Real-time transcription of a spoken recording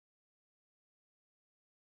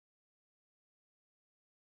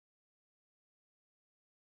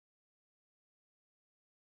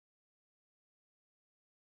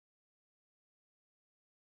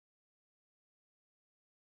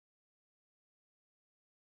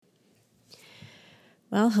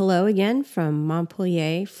Well, hello again from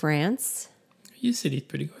Montpellier, France. You said it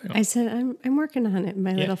pretty well. I said I'm working on it,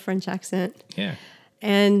 my little French accent. Yeah.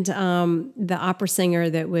 And the opera singer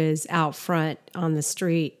that was out front on the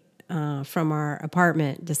street from our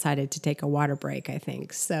apartment decided to take a water break, I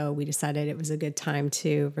think. So we decided it was a good time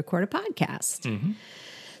to record a podcast. Mm-hmm.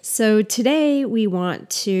 So today we want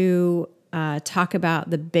to talk about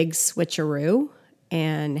the big switcheroo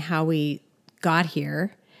and how we got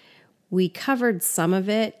here. We covered some of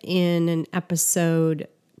it in an episode,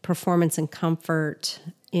 Performance and Comfort,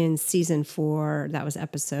 in season 4. That was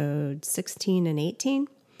episode 16 and 18.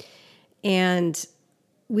 And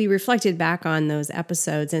we reflected back on those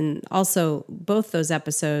episodes. And also, both those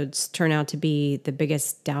episodes turn out to be the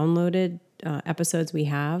biggest downloaded episodes we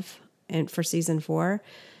have for season 4.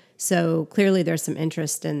 So clearly there's some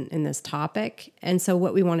interest in this topic. And so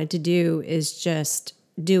what we wanted to do is just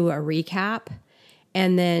do a recap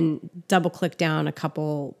and then double click down a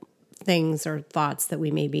couple things or thoughts that we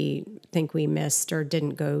maybe think we missed or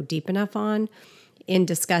didn't go deep enough on in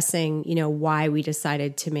discussing, why we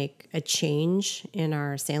decided to make a change in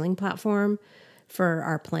our sailing platform for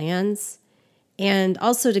our plans. And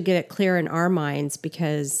also to get it clear in our minds,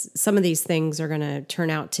 because some of these things are going to turn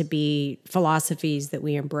out to be philosophies that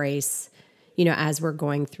we embrace, as we're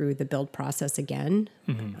going through the build process again.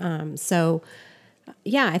 Mm-hmm.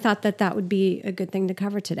 I thought that would be a good thing to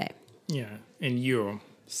cover today. Yeah, and your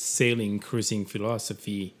sailing, cruising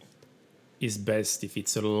philosophy is best if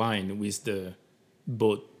it's aligned with the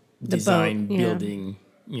boat design, building,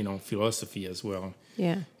 philosophy as well.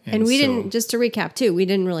 Yeah. And we didn't, just to recap too, we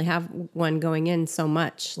didn't really have one going in so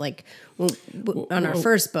much. Like on our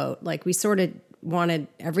first boat, like we sort of wanted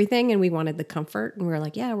everything and we wanted the comfort and we were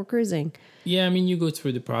like, yeah, we're cruising. Yeah, I mean, you go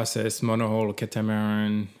through the process, monohull,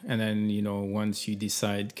 catamaran, and then, once you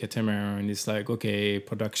decide catamaran, it's like, okay,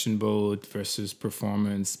 production boat versus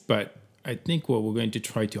performance. But I think what we're going to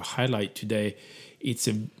try to highlight today, it's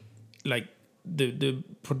the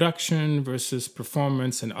production versus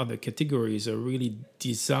performance and other categories are really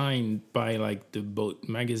designed by like the boat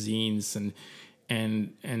magazines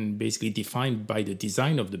and basically defined by the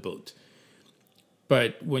design of the boat.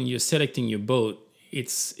 But when you're selecting your boat, it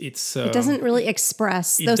doesn't really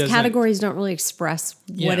express, those categories don't really express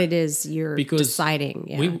what it is you're deciding.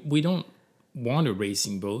 Yeah. We don't want a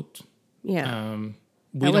racing boat. Yeah.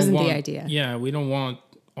 That wasn't the idea. Yeah, we don't want,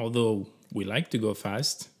 although we like to go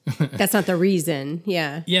fast. That's not the reason.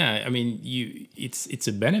 Yeah. Yeah, I mean, it's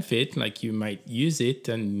a benefit. Like you might use it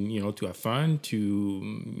and to have fun,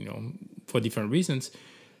 to for different reasons,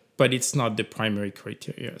 but it's not the primary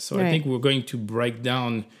criteria. So right. I think we're going to break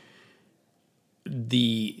down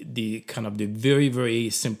the kind of the very, very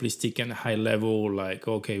simplistic and high level, like,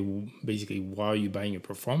 okay, basically, why are you buying a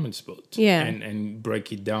performance boat? Yeah. And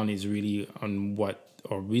break it down is really on what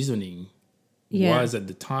our reasoning was at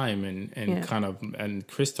the time and kind of and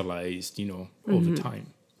crystallized, over time.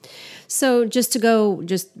 So just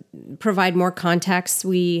provide more context,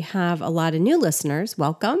 we have a lot of new listeners.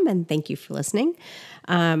 Welcome and thank you for listening.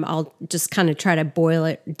 I'll just kind of try to boil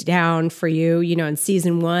it down for you. In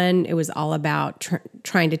season 1, it was all about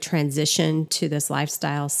trying to transition to this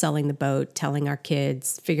lifestyle, selling the boat, telling our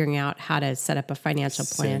kids, figuring out how to set up a financial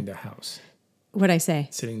plan. Selling the house. What'd I say?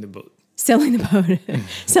 Selling the boat. Selling the boat,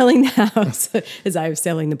 selling the house, as I was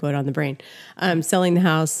sailing the boat on the brain. Selling the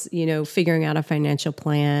house, figuring out a financial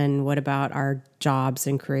plan. What about our jobs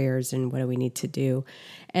and careers and what do we need to do?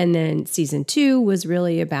 And then season 2 was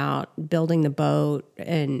really about building the boat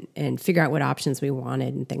and figure out what options we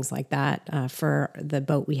wanted and things like that for the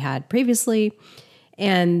boat we had previously.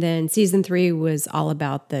 And then season 3 was all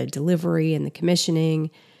about the delivery and the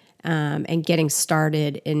commissioning. And getting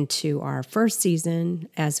started into our first season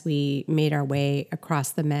as we made our way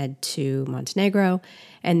across the Med to Montenegro.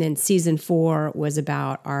 And then season 4 was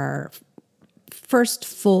about our first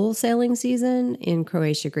full sailing season in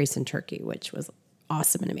Croatia, Greece, and Turkey, which was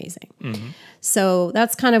awesome and amazing. Mm-hmm. So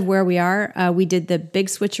that's kind of where we are. We did the big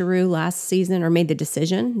switcheroo last season, or made the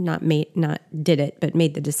decision, not did it, but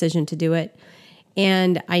made the decision to do it.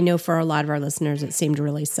 And I know for a lot of our listeners, it seemed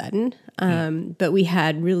really sudden. But we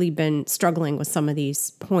had really been struggling with some of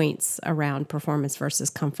these points around performance versus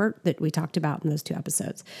comfort that we talked about in those 2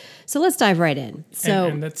 episodes. So let's dive right in.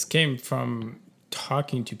 And that came from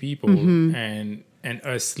talking to people and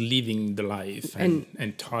us living the life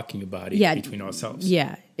and talking about it between ourselves.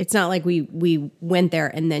 Yeah. It's not like we went there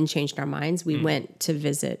and then changed our minds. We went to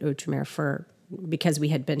visit Outremer because we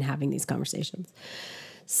had been having these conversations.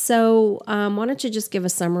 So why don't you just give a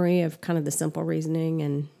summary of kind of the simple reasoning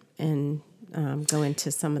and go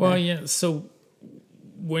into some of Well, yeah. So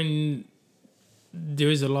when there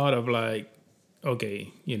is a lot of like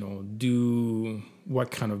okay, do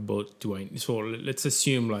what kind of boat do I? So let's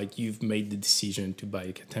assume like you've made the decision to buy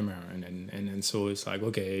a catamaran, and so it's like,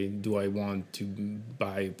 okay, do I want to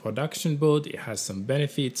buy a production boat? It has some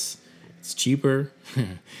benefits. It's cheaper.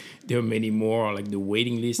 There are many more. Like the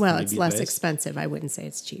waiting list. Well, might it's be less expensive. I wouldn't say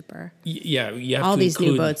it's cheaper. Yeah, you have All to these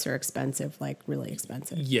include, new boats are expensive, like really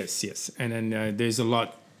expensive. Yes, and then there's a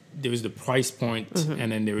lot. There's the price point, Mm-hmm.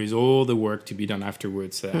 and then there is all the work to be done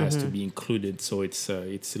afterwards that has to be included. So it's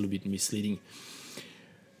a little bit misleading.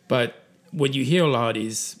 But what you hear a lot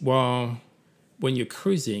is, well, when you're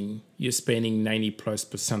cruising, you're spending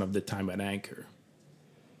 90+% of the time at anchor.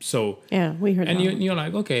 So Yeah, we heard and that. you're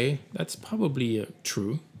like, okay, that's probably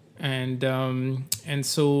true, and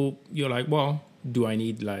so you're like, well, do I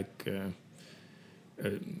need like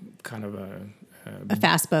kind of A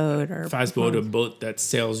fast boat or fast boat or boat that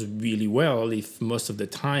sails really well if most of the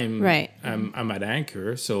time Right. I'm at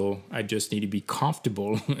anchor, so I just need to be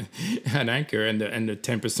comfortable at anchor, and the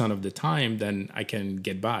 10% of the time then I can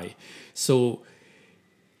get by. So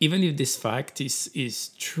even if this fact is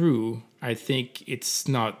true, I think it's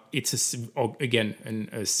not. It's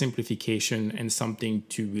a simplification and something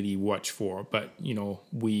to really watch for. But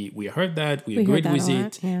we heard that, we We heard agreed that with a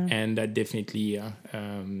lot, it, yeah. and that definitely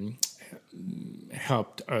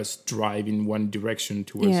helped us drive in one direction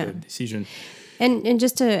towards Yeah. a decision. And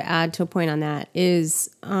just to add to a point on that is,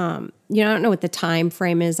 I don't know what the time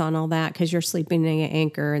frame is on all that because you're sleeping in an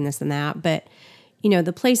anchor and this and that. But,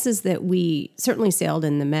 the places that we certainly sailed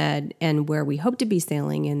in the Med and where we hope to be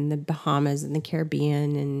sailing in the Bahamas and the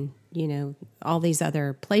Caribbean and, all these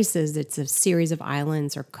other places, it's a series of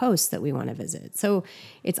islands or coasts that we want to visit. So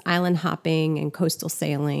it's island hopping and coastal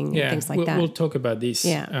sailing and things like that. We'll talk about this.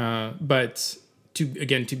 Yeah. But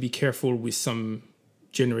to be careful with some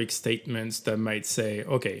generic statements that might say,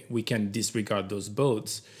 okay, we can disregard those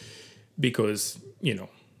boats because,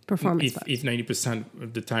 Performance if 90%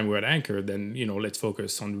 of the time we're at anchor, then, let's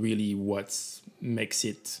focus on really what makes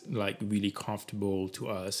it like really comfortable to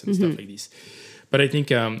us and stuff like this. But I think,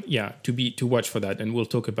 to watch for that, and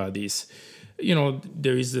we'll talk about this.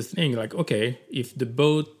 There is the thing like, okay, if the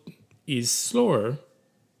boat is slower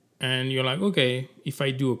and you're like, okay, if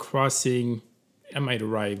I do a crossing, I might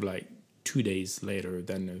arrive like 2 days later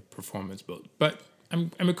than a performance boat. But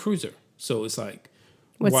I'm a cruiser. So it's like,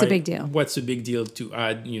 What's the big deal? What's the big deal to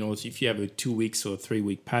add, if you have a 2 weeks or 3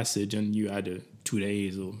 week passage and you add a 2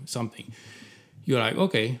 days or something, you're like,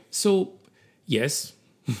 okay, so yes,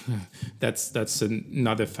 that's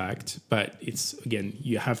another fact, but it's, again,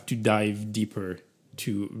 you have to dive deeper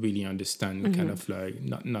to really understand kind of like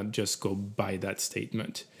not just go by that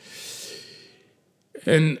statement.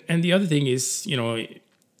 And the other thing is, the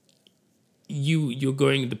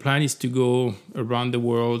plan is to go around the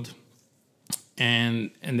world,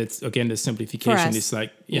 and that's, again, the simplification is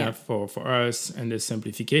like, for us, and the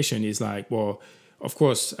simplification is like, well, of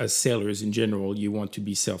course, as sailors in general, you want to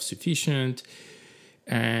be self-sufficient,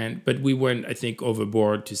 but we went, I think,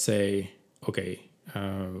 overboard to say, okay,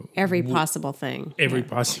 Every possible thing. every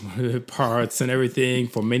possible parts and everything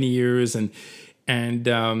for many years, and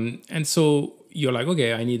so you're like,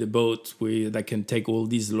 okay, I need a boat that can take all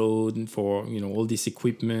this load and for all this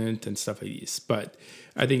equipment and stuff like this. But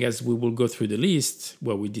I think as we will go through the list,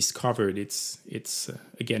 what we discovered, it's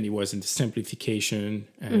again, it wasn't a simplification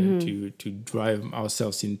to drive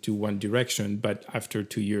ourselves into one direction. But after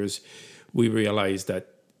 2 years, we realized that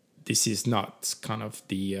this is not kind of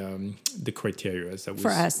the criteria that was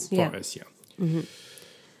For us, yeah. Yeah.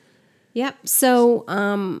 Yep. So,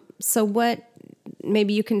 what?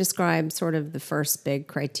 Maybe you can describe sort of the first big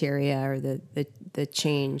criteria or the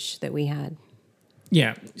change that we had.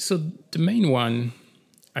 Yeah. So the main one,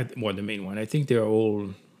 I think they're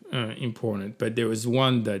all important, but there is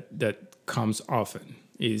one that comes often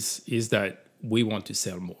is that we want to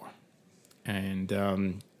sell more,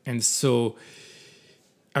 and so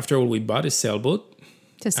after all, we bought a sailboat.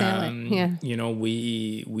 To sail it, yeah.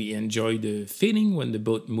 We enjoy the feeling when the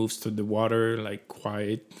boat moves through the water, like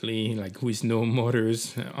quietly, like with no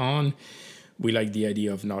motors on. We like the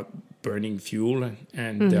idea of not burning fuel,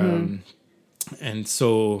 and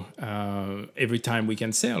so every time we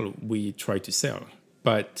can sail, we try to sail.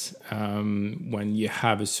 But when you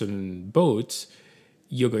have a certain boat,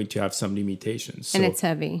 you're going to have some limitations. And it's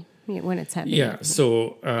heavy. When it's heavy. Yeah.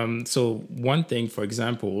 So one thing, for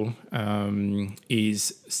example,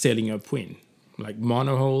 is sailing upwind. Like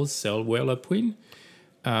monohulls sail well upwind.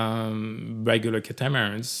 Regular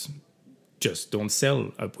catamarans just don't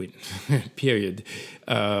sail upwind. Period.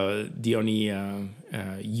 The only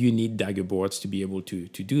you need dagger boards to be able to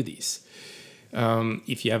do this.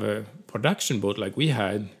 If you have a production boat like we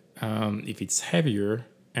had, if it's heavier.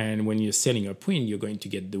 And when you're sailing upwind, you're going to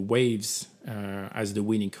get the waves as the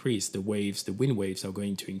wind increase. The wind waves are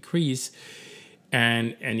going to increase.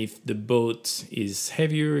 And if the boat is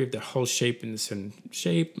heavier, if the hull shape in a certain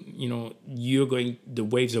shape, the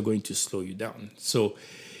waves are going to slow you down. So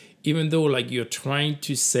even though like you're trying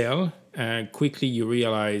to sail, quickly you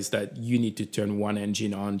realize that you need to turn one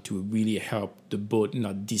engine on to really help the boat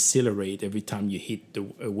not decelerate every time you hit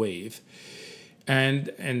a wave.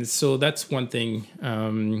 And so that's one thing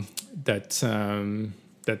that's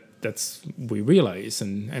we realize,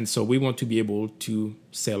 and so we want to be able to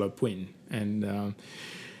sail upwind. And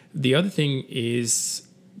the other thing is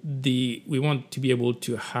we want to be able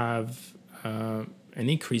to have an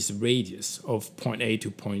increased radius of point A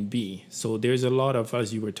to point B. So there's a lot of,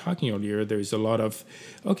 as you were talking earlier, there's a lot of,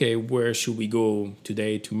 okay, where should we go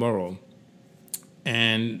today, tomorrow?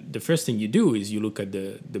 And the first thing you do is you look at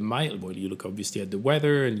the mile. Well, you look obviously at the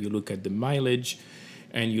weather, and you look at the mileage,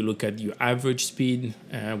 and you look at your average speed,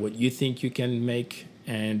 what you think you can make,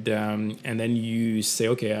 and then you say,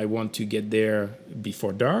 okay, I want to get there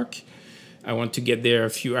before dark. I want to get there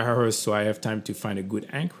a few hours so I have time to find a good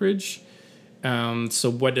anchorage.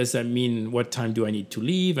 So what does that mean? What time do I need to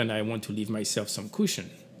leave? And I want to leave myself some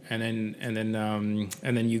cushion, and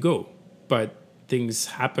then you go. But things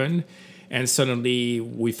happen. And suddenly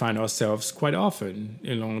we find ourselves quite often,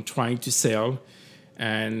 trying to sail,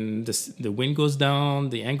 and the wind goes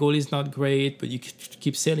down, the angle is not great, but you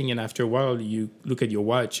keep sailing. And after a while, you look at your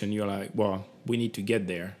watch and you're like, well, we need to get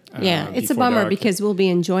there. Yeah, it's a bummer because we'll be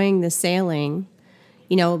enjoying the sailing.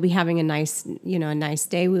 We'll be having a nice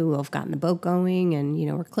day. We will have gotten the boat going, and,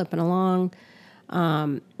 we're clipping along.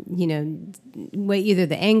 Either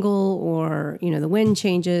the angle or, the wind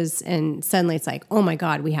changes, and suddenly it's like, oh my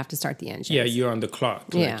God, we have to start the engine. Yeah, you're on the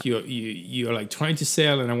clock. Like you're like trying to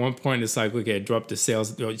sail, and at one point it's like, okay, drop the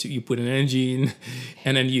sails. You put an engine,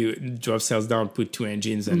 and then you drop sails down, put two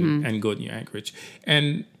engines, and go to your anchorage.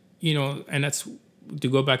 And, and that's, to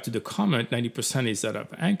go back to the comment, 90% is out of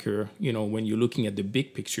anchor, when you're looking at the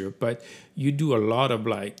big picture, but you do a lot of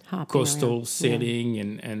like hopping coastal around. Sailing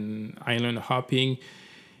and island hopping.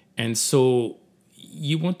 And so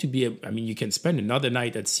you want to be, you can spend another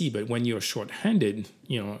night at sea, but when you're short-handed,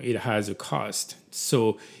 it has a cost.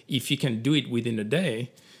 So if you can do it within a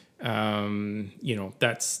day,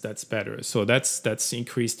 that's better. So that's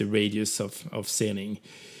increased the radius of sailing.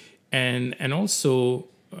 And also,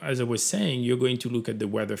 as I was saying, you're going to look at the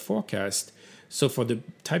weather forecast. So for the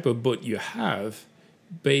type of boat you have,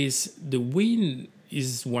 the wind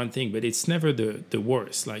is one thing, but it's never the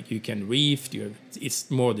worst. Like you can reef, it's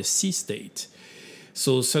more the sea state.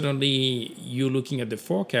 So suddenly you're looking at the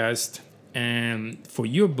forecast, and for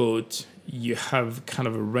your boat, you have kind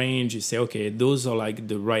of a range. You say, okay, those are like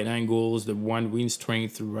the right angles, the one wind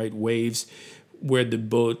strength, the right waves, where the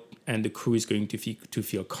boat and the crew is going to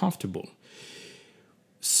feel comfortable.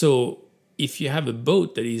 So if you have a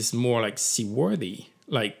boat that is more like seaworthy,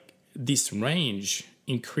 like this range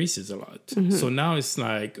increases a lot. Mm-hmm. So now it's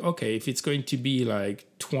like, okay, if it's going to be like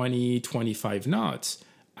 20, 25 knots,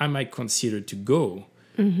 I might consider to go.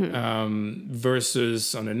 Mm-hmm.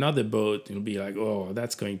 Versus on another boat, it'll be like, oh,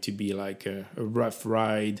 that's going to be like a rough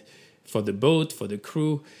ride for the boat, for the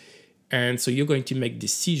crew. And so you're going to make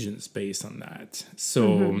decisions based on that.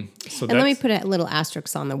 So let me put a little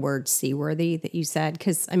asterisk on the word seaworthy that you said,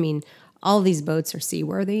 because all these boats are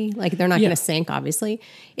seaworthy. Like they're not going to sink, obviously.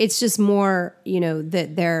 It's just more,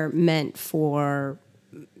 that they're meant for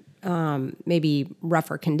maybe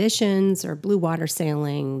rougher conditions or blue water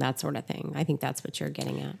sailing, that sort of thing. I think that's what you're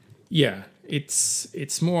getting at. Yeah,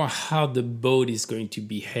 it's more how the boat is going to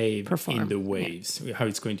behave in the waves, how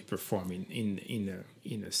it's going to perform in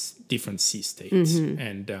a different sea state,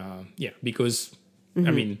 and because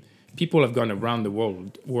people have gone around the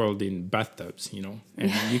world in bathtubs, and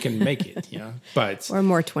you can make it, but or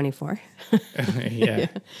more 24. Yeah.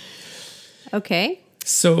 Okay.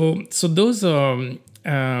 So those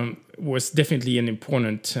was definitely an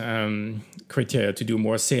important criteria to do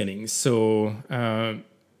more sailing. So.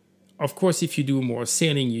 Of course, if you do more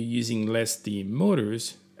sailing, you're using less the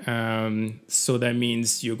motors. So that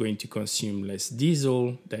means you're going to consume less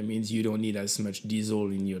diesel. That means you don't need as much diesel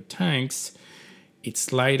in your tanks.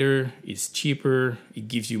 It's lighter, it's cheaper, it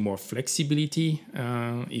gives you more flexibility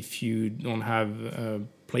if you don't have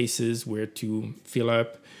places where to fill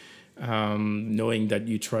up, knowing that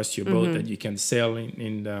you trust your boat, that you can sail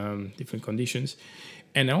in different conditions.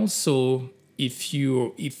 And also, if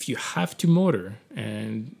you have to motor,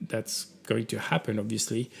 and that's going to happen,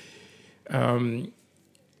 obviously, again,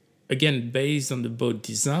 based on the boat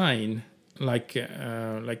design, like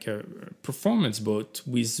a performance boat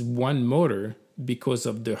with one motor, because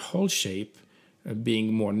of the hull shape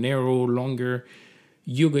being more narrow, longer,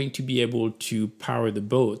 you're going to be able to power the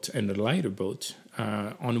boat and the lighter boat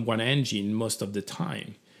on one engine most of the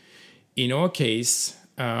time. In our case,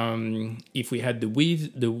 if we had the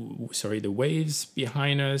waves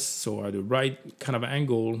behind us, or at the right kind of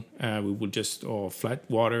angle, we would just, or flat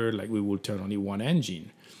water, like we would turn only one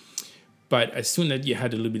engine. But as soon as you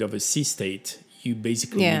had a little bit of a sea state, you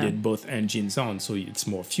basically needed both engines on. So it's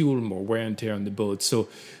more fuel, more wear and tear on the boat. So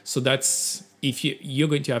that's, if you're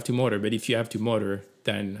going to have to motor, but if you have to motor,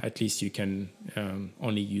 then at least you can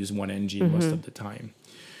only use one engine most of the time.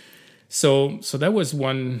 So that was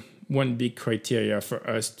one big criteria for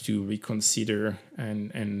us to reconsider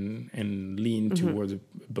and lean towards a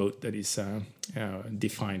boat that is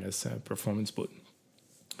defined as a performance boat.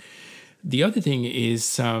 The other thing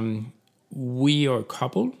is we are a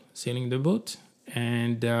couple sailing the boat,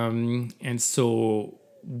 and so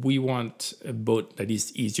we want a boat that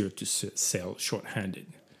is easier to sail short-handed.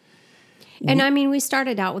 And I mean, we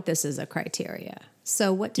started out with this as a criteria.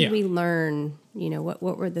 So what did we learn? You know, what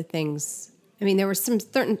were the things? I mean, there were some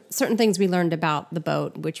certain things we learned about the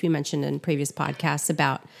boat, which we mentioned in previous podcasts,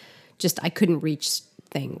 about just I couldn't reach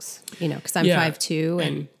things, you know, because I'm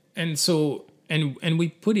 5'2", and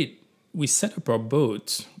we set up our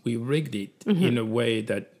boat, we rigged it in a way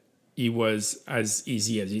that it was as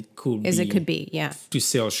easy as it could be, to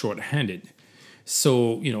sail short-handed.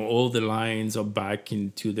 So, you know, all the lines are back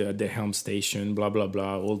into the helm station, blah, blah,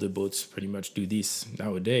 blah. All the boats pretty much do this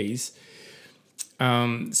nowadays.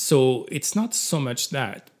 So it's not so much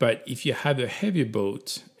that, but if you have a heavier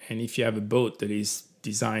boat, and if you have a boat that is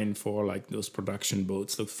designed for like those production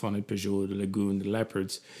boats, like Fountaine Peugeot, the Lagoon, the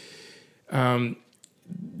Leopards,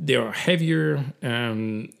 they are heavier.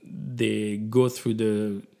 They go through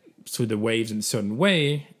the waves in a certain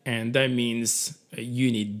way, and that means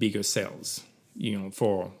you need bigger sails, you know,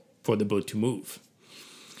 for the boat to move.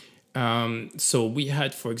 So we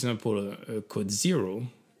had, for example, a Code Zero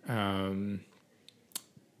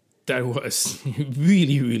that was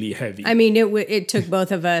really, really heavy. I mean, it took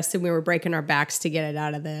both of us, and we were breaking our backs to get it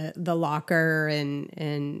out of the locker, and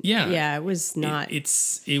it was not.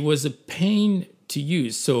 It was a pain to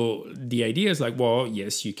use. So the idea is like, well,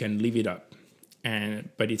 yes, you can leave it up,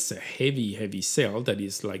 but it's a heavy sail that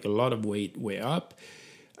is like a lot of weight way up.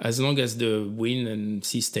 As long as the wind and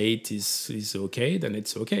sea state is okay, then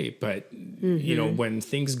it's okay. But you know, when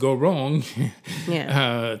things go wrong,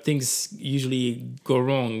 things usually go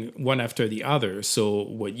wrong one after the other. So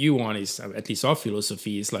what you want is, at least our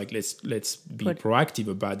philosophy is like, let's be proactive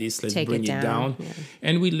about this. Let's bring it down. Yeah.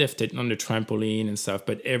 And we left it on the trampoline and stuff.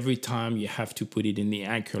 But every time you have to put it in the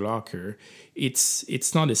anchor locker,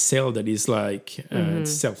 it's not a sail that is like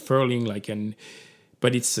self-furling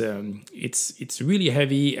but it's really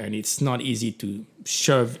heavy, and it's not easy to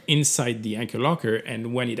shove inside the anchor locker.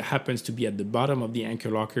 And when it happens to be at the bottom of the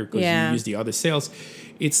anchor locker because you use the other sails,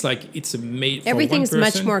 it's like it's made for everything's one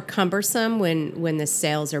person. Much more cumbersome when the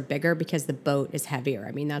sails are bigger because the boat is heavier.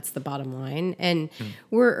 I mean, that's the bottom line. And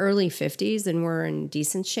we're early 50s and we're in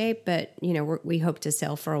decent shape, but you know, we hope to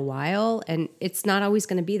sail for a while, and it's not always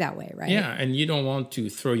going to be that way, right? Yeah, and you don't want to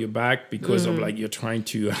throw your back because of like you're trying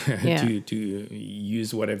to to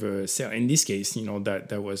use whatever sail. In this case, you know,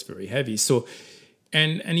 that was very heavy. So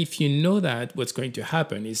and if you know that, what's going to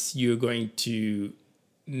happen is you're going to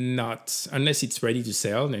not, unless it's ready to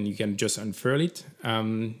sail, then you can just unfurl it.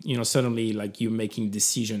 You know, suddenly like you're making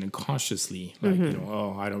decision consciously, like, you know,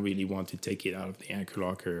 oh, I don't really want to take it out of the anchor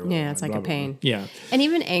locker. It's like a pain. Yeah. And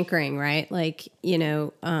even anchoring, right? Like, you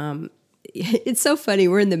know, it's so funny.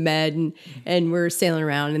 We're in the Med and we're sailing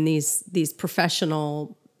around, and these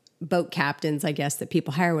professional boat captains, I guess, that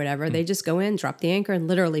people hire, whatever, they just go in, drop the anchor, and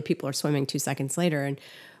literally people are swimming 2 seconds later. And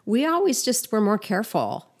we always just were more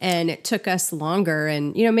careful, and it took us longer,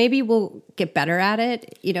 and, you know, maybe we'll get better at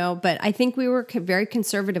it, you know, but I think we were very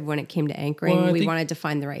conservative when it came to anchoring. Well, we wanted to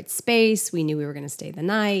find the right space. We knew we were going to stay the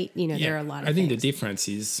night. You know, there are a lot of think things. The difference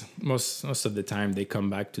is most of the time they come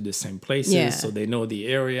back to the same places, so they know the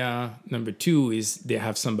area. Number two is they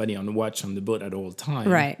have somebody on watch on the boat at all times.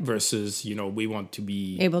 Right. Versus, you know, we want to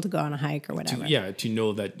be able to go on a hike or whatever. To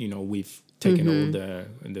know that, you know, we've taken all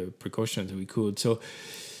the precautions that we could. So,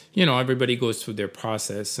 you know, everybody goes through their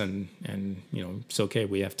process, and you know, it's okay.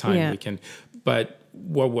 We have time. We can. But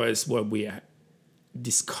what we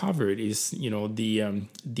discovered is, you know,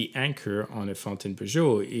 the anchor on a Fountaine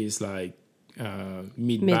Peugeot is like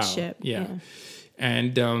mid-bow. Yeah.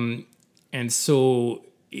 And so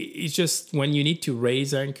it's just when you need to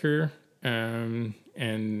raise anchor,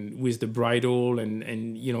 and with the bridle,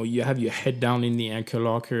 and you have your head down in the anchor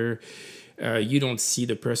locker. You don't see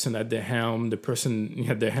the person at the helm. The person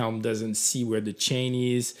at the helm doesn't see where the chain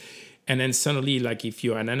is. And then suddenly, like if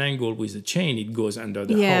you're at an angle with the chain, it goes under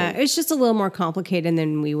the Yeah, hull. it's just a little more complicated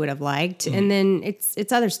than we would have liked. And then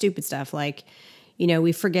it's other stupid stuff like,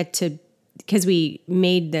 we forget to, because we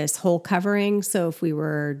made this whole covering. So if we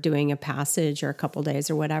were doing a passage or a couple days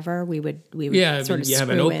or whatever, we would sort of you have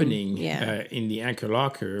an screw in. opening Yeah. in the anchor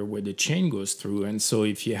locker where the chain goes through, and so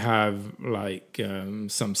if you have like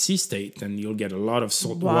some sea state, then you'll get a lot of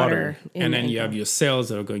salt water, in and the then you ankle. have your sails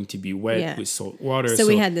that are going to be wet Yeah. with salt water. So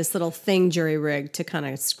we had this little thing jury rig to kind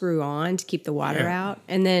of screw on to keep the water Yeah. out.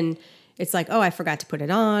 And then it's like, oh, I forgot to put it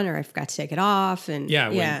on or I forgot to take it off. And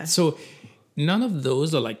so none of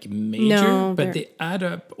those are like major, No, but they're- they add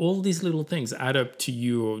up. All these little things add up to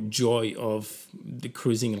your joy of the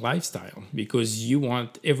cruising lifestyle, because you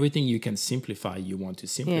want everything you can simplify. You want to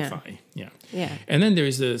simplify, Yeah. And then there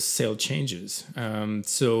is the sail changes. What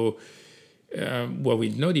we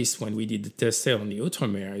noticed when we did the test sail on the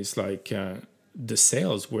Outremer is like the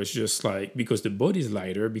sails was just like, because the boat is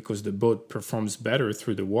lighter, because the boat performs better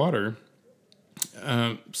through the water.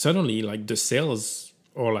 Suddenly, like the sails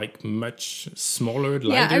are like much smaller, lighter.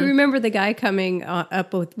 Yeah, I remember the guy coming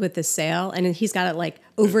up with the sail, and he's got it like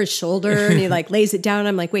over his shoulder, and he like lays it down.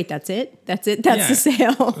 I'm like, wait, that's it? That's it? That's the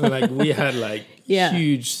sail? Like we had like Yeah.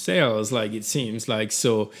 huge sails, like it seems like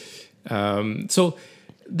so. So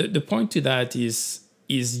the point to that is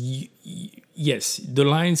yes, the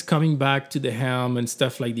lines coming back to the helm and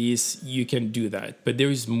stuff like this, you can do that, but there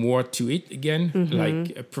is more to it. Again,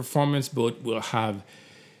 like a performance boat will have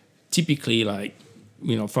typically like,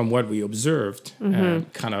 from what we observed,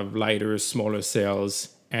 kind of lighter, smaller sails,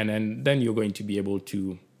 and then you're going to be able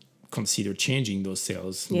to consider changing those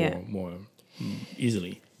sails more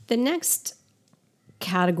easily. The next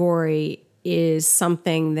category is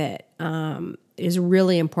something that is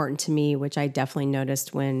really important to me, which I definitely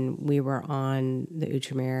noticed when we were on the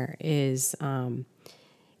Outremer, is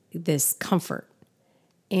this comfort.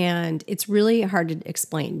 And it's really hard to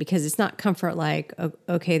explain because it's not comfort like,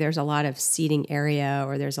 okay, there's a lot of seating area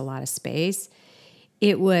or there's a lot of space.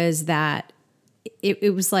 It was that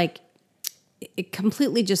it was like it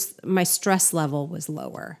completely just, my stress level was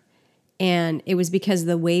lower. And it was because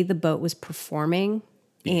the way the boat was performing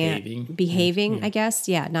and behaving, I guess.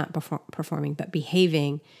 Yeah, not performing, but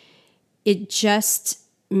behaving. It just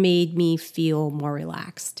made me feel more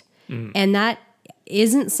relaxed. And that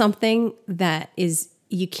isn't something that is,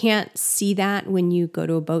 you can't see that when you go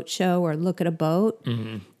to a boat show or look at a boat.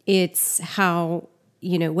 It's how,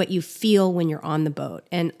 what you feel when you're on the boat.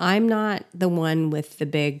 And I'm not the one with the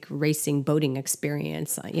big racing boating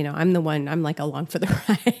experience. I'm the one, I'm like along for the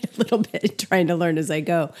ride a little bit, trying to learn as I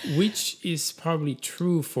go. Which is probably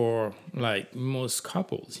true for like most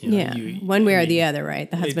couples. One way or the other, right?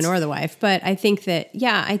 The husband or the wife. But I think that,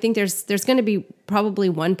 I think there's going to be probably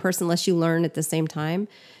one person, unless you learn at the same time,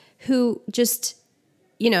 who just,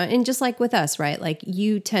 and just like with us, right? Like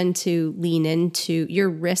you tend to lean into your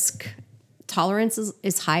risk tolerance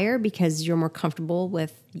is higher because you're more comfortable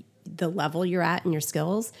with the level you're at and your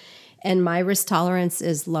skills. And my risk tolerance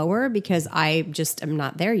is lower because I just am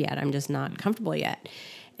not there yet. I'm just not comfortable yet.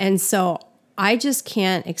 And so I just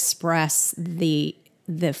can't express the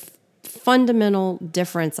fundamental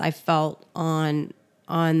difference I felt on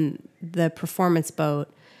the performance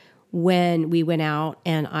boat when we went out,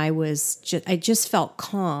 and I just felt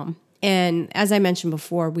calm. And as I mentioned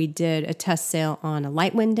before, we did a test sail on a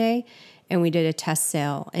light wind day, and we did a test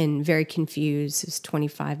sail in very confused. It was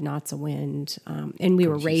 25 knots of wind, and we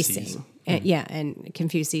were racing. And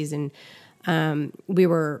confused seas, and we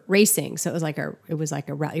were racing. So it was like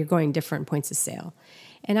a route. You're going different points of sail,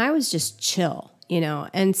 and I was just chill.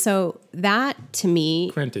 And so that to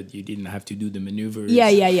me, granted, you didn't have to do the maneuvers. Yeah.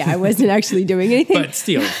 I wasn't actually doing anything, but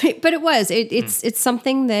still, but it was. It's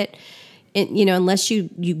something that, unless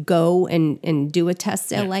you go and do a test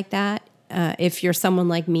sail like that, if you're someone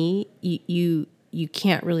like me, you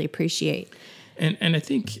can't really appreciate. And I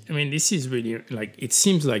think, this is really like, it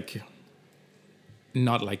seems like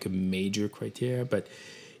not like a major criteria, but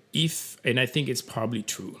and I think it's probably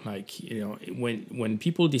true, like, when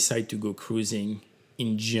people decide to go cruising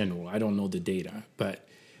in general, I don't know the data, but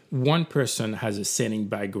one person has a sailing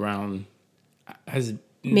background, has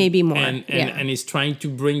maybe more, and is trying to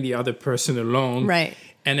bring the other person along. Right.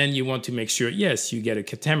 And then you want to make sure, yes, you get a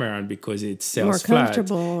catamaran because it sails more flat.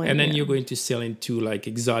 Comfortable. And then you're going to sail into like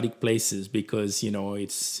exotic places because,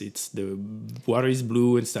 it's the water is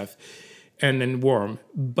blue and stuff, and then warm.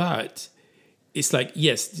 But it's like,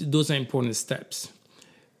 yes, those are important steps.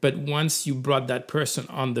 But once you brought that person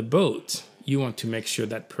on the boat, you want to make sure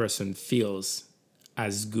that person feels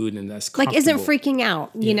as good and as comfortable. Like isn't freaking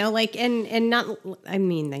out, you know, like and not. I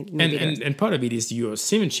mean, like maybe and part of it is your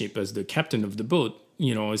seamanship as the captain of the boat.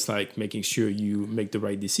 You know, it's like making sure you make the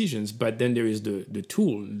right decisions. But then there is the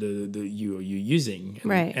tool the you're using,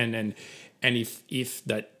 right? And if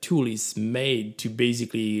that tool is made to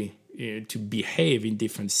basically to behave in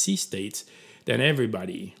different sea states, then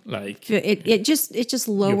everybody like it just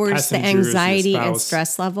lowers the anxiety and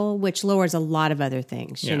stress level, which lowers a lot of other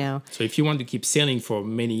things, you know. So if you want to keep sailing for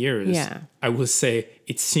many years, I would say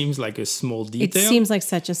it seems like a small detail. It seems like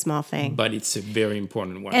such a small thing, but it's a very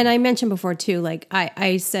important one. And I mentioned before too, like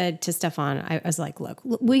I said to Stefan, I was like, look,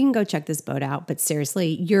 we can go check this boat out, but seriously,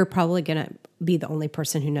 you're probably gonna be the only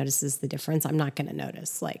person who notices the difference. I'm not gonna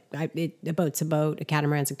notice. Like a boat's a boat, a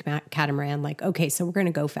catamaran's a catamaran. Like, okay, so we're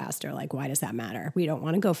gonna go faster. Like, why does that matter? We don't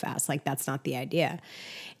want to go fast. Like, that's not the idea.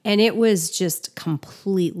 And it was just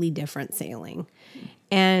completely different sailing.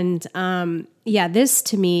 And this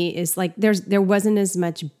to me is like there wasn't as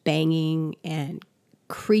much banging and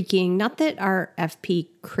creaking. Not that our FP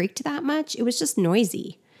creaked that much. It was just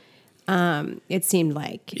noisy. It seemed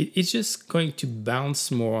like it's just going to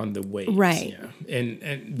bounce more on the waves, right? Yeah.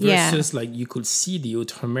 And versus like you could see the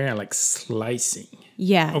Outremer like slicing.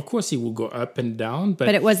 Yeah, of course it will go up and down,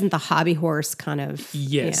 but it wasn't the hobby horse kind of.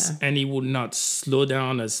 Yes, and it will not slow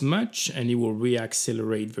down as much, and it will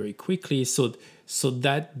reaccelerate very quickly. So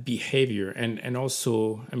that behavior, and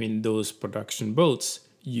also, I mean, those production boats,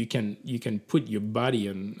 you can put your body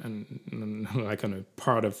on like on a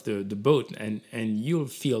part of the boat, and you'll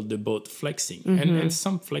feel the boat flexing, and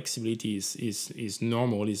some flexibility is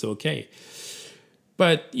normal, is okay.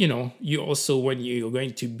 But you know, you also, when you're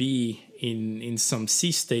going to be in some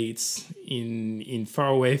sea states in far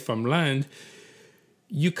away from land,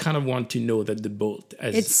 you kind of want to know that the boat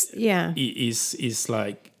is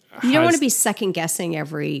like. You don't want to be second guessing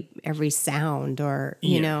every sound, or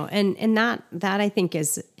you know, and that I think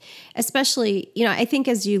is, especially, you know, I think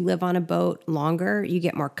as you live on a boat longer, you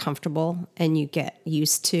get more comfortable and you get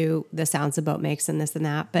used to the sounds a boat makes and this and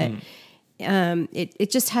that. But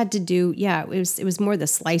it just had to do, it was more the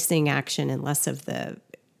slicing action and less of the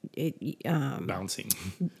bouncing.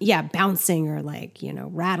 Yeah, bouncing, or like, you know,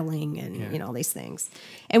 rattling and you know, all these things.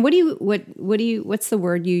 And what's the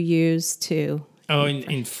word you use to? Oh,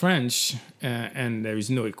 in French, and there is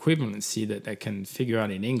no equivalency that I can figure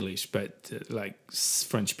out in English, but like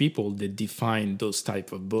French people, they define those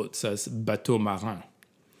type of boats as bateau marin.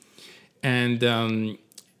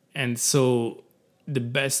 And so the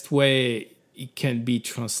best way it can be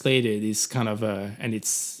translated is kind of and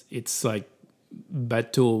it's like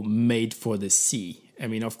bateau made for the sea. I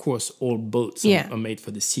mean, of course, all boats are made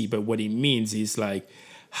for the sea, but what it means is like,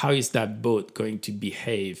 how is that boat going to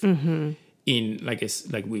behave? In like I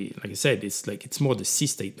said, it's like it's more the sea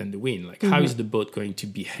state than the wind. Like, how is the boat going to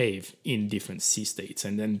behave in different sea states?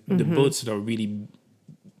 And then the boats that are really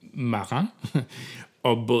marin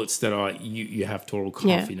are boats that are you have total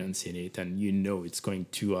confidence in it, and you know it's going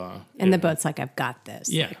to. And the boat's like, I've got this.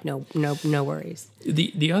 Yeah, like, no worries.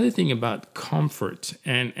 The other thing about comfort,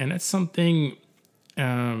 and that's something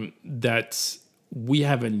that we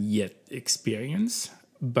haven't yet experienced.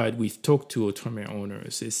 But we've talked to Outremer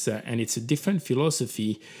owners, and it's a different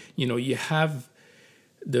philosophy. You know, you have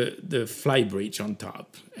the fly bridge on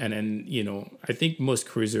top, and then, you know, I think most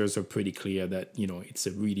cruisers are pretty clear that, you know, it's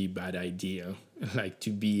a really bad idea, like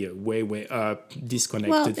to be way up,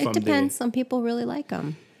 disconnected from the... Well, it depends. Some people really like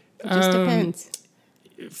them. It just depends.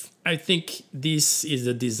 I think this is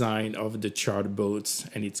the design of the charter boats,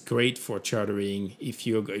 and it's great for chartering if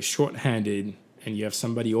you're short-handed and you have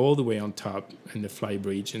somebody all the way on top in the fly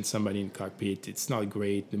bridge and somebody in the cockpit. It's not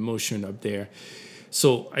great, the motion up there.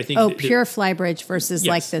 So I think... pure fly bridge versus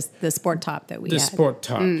like the sport top that we had. The sport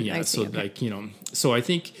top, yeah. See, so like, you know, so I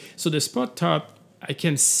think, so the sport top, I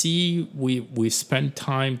can see we spend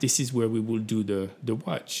time, this is where we will do the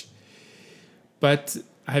watch. But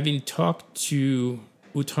having talked to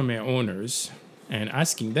Outremer owners and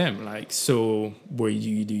asking them, like, so where do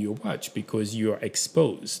you do your watch? Because you're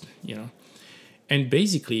exposed, you know. And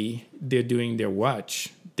basically, they're doing their watch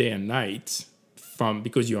day and night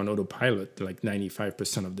because you're on autopilot, like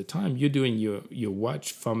 95% of the time, you're doing your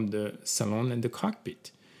watch from the salon and the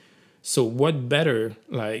cockpit. So what better,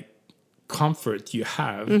 like, comfort you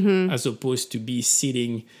have as opposed to be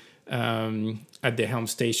sitting at the helm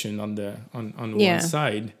station on one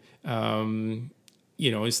side,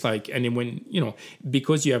 it's like, and then when,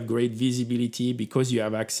 because you have great visibility, because you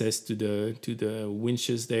have access to the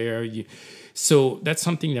winches there, so that's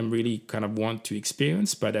something I'm really kind of want to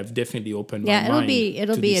experience, but I've definitely opened my mind.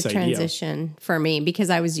 It'll be a transition for me, because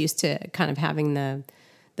I was used to kind of having the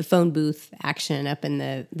phone booth action up in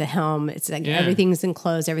the helm. It's like everything's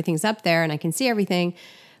enclosed, everything's up there, and I can see everything.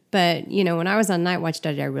 But, when I was on Night Watch,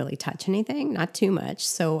 did I really touch anything? Not too much.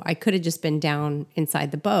 So I could have just been down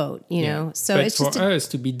inside the boat, So but it's for just us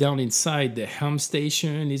to be down inside the helm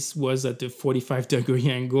station, was at a 45-degree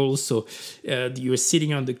angle. So you were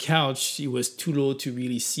sitting on the couch. It was too low to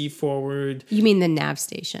really see forward. You mean the nav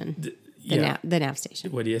station? The nav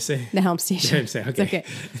station. What do you say? The helm station. I'm saying, okay.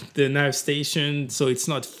 The nav station, so it's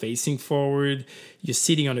not facing forward. You're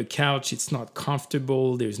sitting on a couch. It's not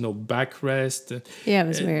comfortable. There's no backrest. Yeah, it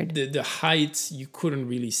was weird. The height, you couldn't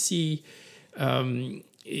really see. And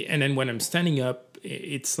then when I'm standing up,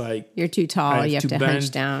 it's like... You're too tall. You have to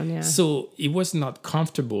hunch down. Yeah. So it was not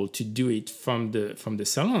comfortable to do it from the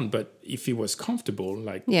salon. But if it was comfortable,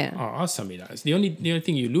 awesome it is. The only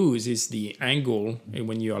thing you lose is the angle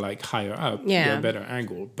when you're like higher up. You have a better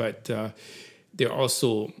angle. But there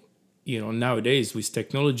also... nowadays with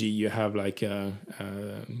technology, you have like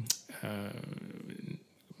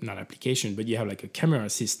not application, but you have like a camera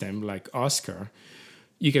system like Oscar.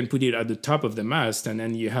 You can put it at the top of the mast, and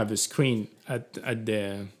then you have a screen at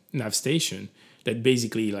the nav station that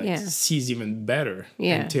basically sees even better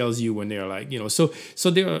and tells you when they're like, so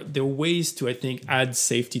there are ways to, I think, add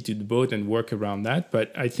safety to the boat and work around that.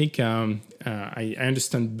 But I think I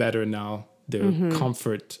understand better now the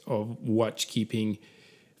comfort of watch keeping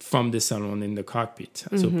from the salon in the cockpit,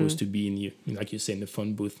 as opposed to being, like you say, in the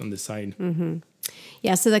phone booth on the side.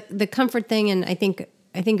 Yeah. So the comfort thing, and I think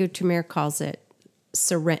Tremere calls it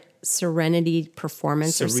serenity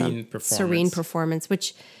performance, serene performance,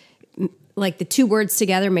 which, like, the two words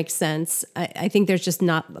together make sense. I think there's just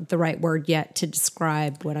not the right word yet to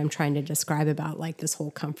describe what I'm trying to describe about like this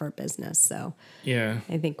whole comfort business. So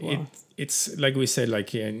I think it's like we said,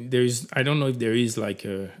 like I don't know if there is like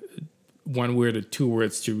a one word or two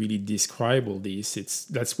words to really describe all these.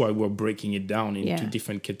 That's why we're breaking it down into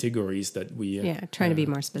different categories that we trying to be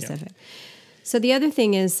more specific. So the other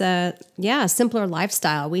thing is simpler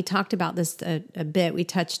lifestyle. We talked about this a bit. We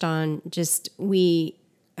touched on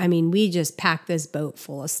we just pack this boat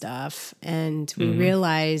full of stuff, and we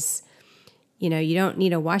realize, you don't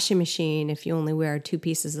need a washing machine if you only wear 2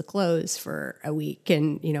 pieces of clothes for a week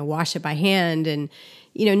and, wash it by hand. And,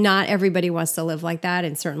 not everybody wants to live like that.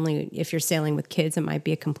 And certainly if you're sailing with kids, it might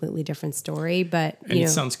be a completely different story. But it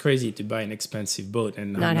sounds crazy to buy an expensive boat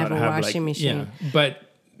and not have a washing machine. Yeah, but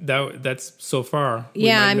that's so far. We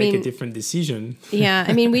might make a different decision.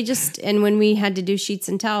 Yeah, we just, and when we had to do sheets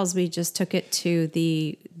and towels, we just took it to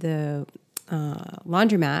the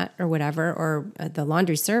laundromat or whatever, or the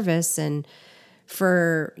laundry service, and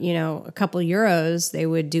for a couple euros they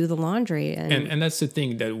would do the laundry. And that's the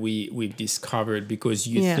thing that we've discovered, because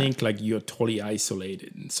you think like you're totally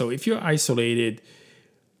isolated. So if you're isolated,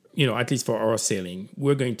 at least for our sailing,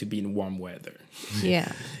 we're going to be in warm weather.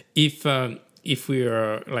 Yeah. If we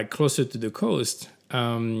are like closer to the coast,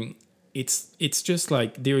 it's just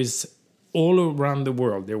like there is all around the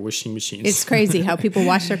world there are washing machines. It's crazy how people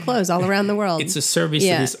wash their clothes all around the world. It's a service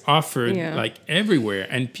that is offered like everywhere,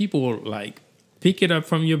 and people like pick it up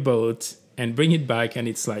from your boat and bring it back, and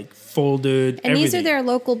it's like folded. And these are their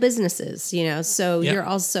local businesses, so you're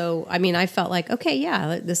also, I felt like,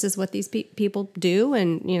 okay, this is what these people do,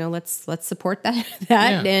 and let's support that.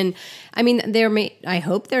 And I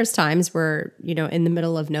hope there's times where in the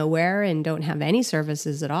middle of nowhere and don't have any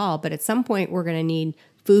services at all, but at some point we're going to need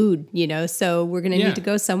food, so we're going to need to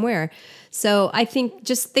go somewhere. So I think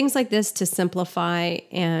just things like this to simplify,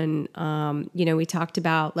 and we talked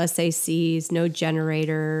about less ACs, no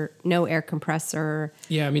generator, no air compressor,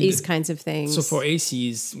 these kinds of things. So for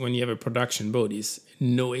ACs, when you have a production boat, is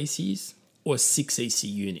no ACs or 6 AC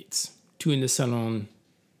units, 2 in the salon,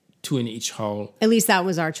 2 in each hull. At least that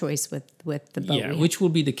was our choice with the boat. Yeah, which will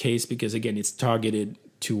be the case because, again, it's targeted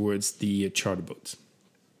towards the charter boats.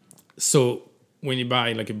 So when you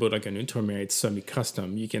buy like a boat like an Ultramare, it's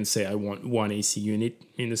semi-custom. You can say, I want 1 AC unit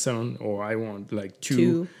in the salon, or I want like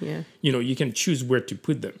 2. You can choose where to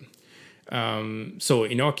put them. So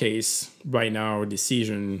in our case, right now, our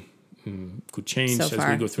decision could change as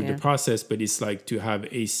we go through the process, but it's like to have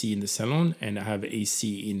AC in the salon and have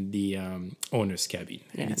AC in the owner's cabin.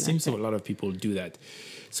 And it seems a lot of people do that.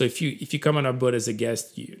 So if you come on our boat as a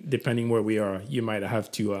guest, depending where we are, you might have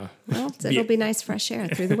to. Well, it'll be nice fresh air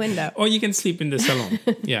through the window. Or you can sleep in the salon.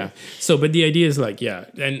 Yeah. So, but the idea is like, yeah,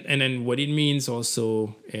 and then what it means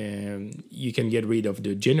also, you can get rid of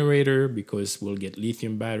the generator because we'll get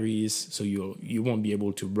lithium batteries, so you won't be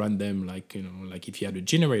able to run them like like if you had a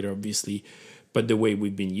generator, obviously. But the way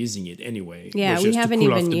we've been using it anyway. Yeah, we haven't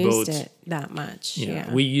even used it that much. Yeah.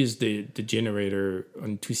 We used the generator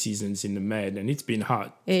on 2 seasons in the Med, and it's been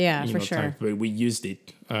hot. Yeah, for sure. But we used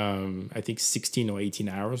it, I think 16 or 18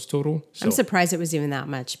 hours total. So, I'm surprised it was even that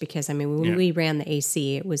much because, I mean, when we ran the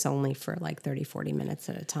AC, it was only for like 30, 40 minutes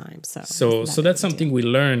at a time. So that's something we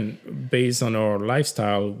learned based on our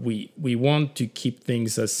lifestyle. We want to keep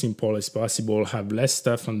things as simple as possible, have less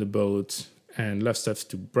stuff on the boat, and less stuff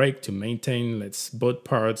to break, to maintain, less boat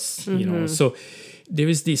parts, So there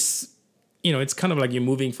is this, it's kind of like you're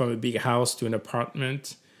moving from a big house to an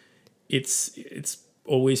apartment. It's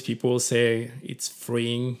always people say it's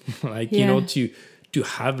freeing, to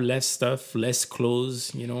have less stuff, less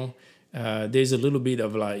clothes, there's a little bit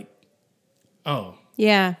of like, oh.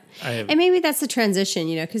 Yeah. And maybe that's the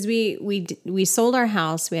transition, because we sold our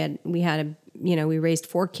house. We had a, we raised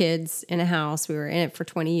 4 kids in a house. We were in it for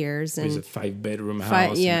 20 years. And it was a 5-bedroom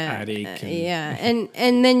house, an attic.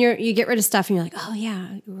 And then you get rid of stuff and you're like, oh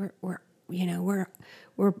yeah, we're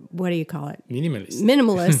what do you call it?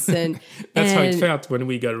 Minimalists. And that's how it felt when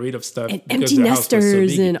we got rid of stuff. And empty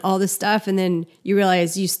nesters and all this stuff. And then you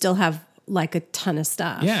realize you still have like a ton of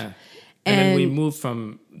stuff. Yeah. And then we moved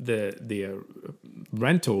from the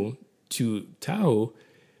rental to Tahoe.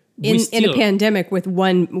 In a pandemic with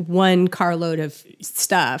one carload of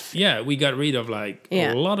stuff. Yeah, we got rid of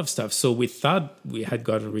a lot of stuff. So we thought we had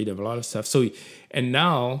gotten rid of a lot of stuff. And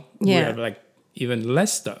now we have like even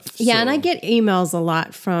less stuff. Yeah, and I get emails a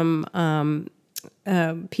lot from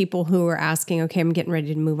people who are asking, okay, I'm getting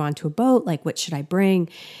ready to move on to a boat. Like, what should I bring?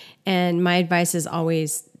 And my advice is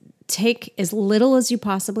always take as little as you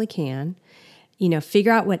possibly can.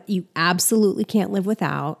 Figure out what you absolutely can't live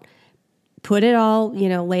without. Put it all,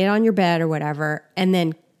 lay it on your bed or whatever, and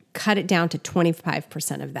then cut it down to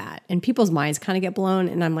 25% of that. And people's minds kind of get blown.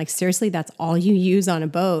 And I'm like, seriously, that's all you use on a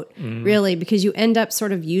boat, really? Because you end up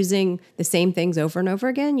sort of using the same things over and over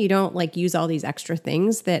again. You don't use all these extra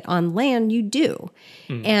things that on land you do.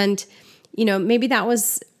 And, maybe that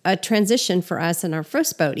was a transition for us in our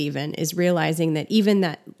first boat even, is realizing that even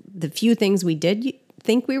that the few things we did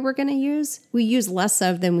think we were going to use, we use less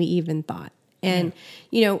of than we even thought. And,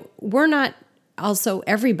 we're not also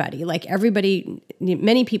everybody. Like everybody,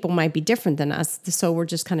 many people might be different than us. So we're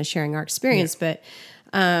just kind of sharing our experience. Yeah.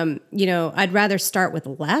 But, I'd rather start with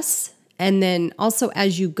less. And then also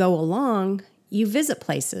as you go along, you visit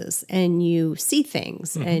places and you see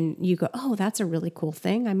things and you go, oh, that's a really cool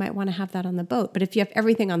thing. I might want to have that on the boat. But if you have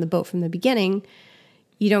everything on the boat from the beginning,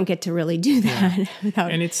 you don't get to really do that.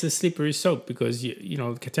 And it's a slippery slope because,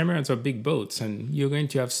 catamarans are big boats and you're going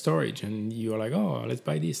to have storage and you're like, oh, let's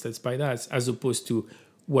buy this, let's buy that, as opposed to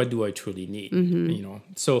what do I truly need,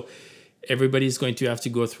 So everybody's going to have to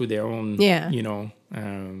go through their own,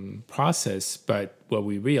 process. But what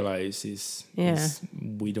we realize is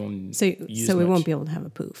we don't use So we much. won't be able to have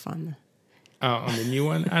a poof on the... On the new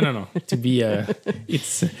one, I don't know. To be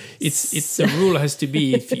it's the rule has to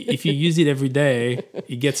be if you use it every day,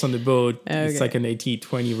 it gets on the boat. Okay. It's like an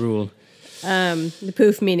 80-20 rule. The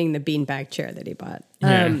poof meaning the beanbag chair that he bought.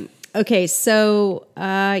 Yeah. Okay, so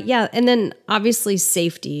and then obviously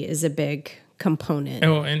safety is a big component.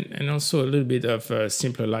 Oh, and also a little bit of a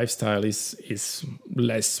simpler lifestyle is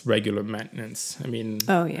less regular maintenance. I mean,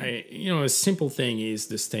 a simple thing is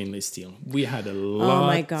the stainless steel. We had a lot. Oh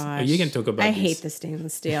my gosh. You can talk about I hate the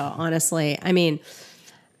stainless steel, honestly. I mean,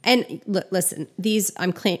 and listen,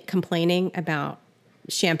 I'm complaining about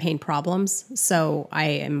champagne problems, so I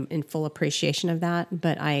am in full appreciation of that,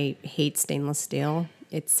 but I hate stainless steel.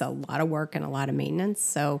 It's a lot of work and a lot of maintenance,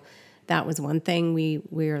 so that was one thing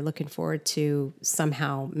we are looking forward to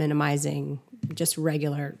somehow minimizing just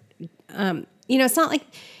regular. It's not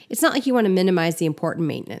like you want to minimize the important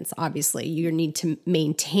maintenance. Obviously, you need to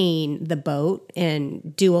maintain the boat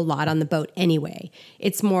and do a lot on the boat anyway.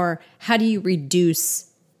 It's more, how do you reduce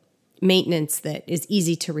maintenance that is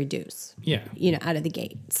easy to reduce? Yeah. Out of the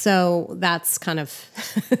gate. So that's kind of...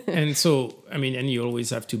 And so, I mean, and you always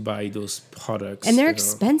have to buy those products. And they're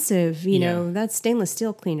expensive, that stainless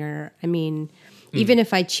steel cleaner. I mean, even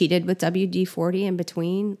if I cheated with WD-40 in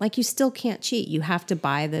between, you still can't cheat. You have to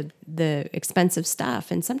buy the expensive stuff.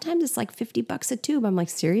 And sometimes it's like $50 a tube. I'm like,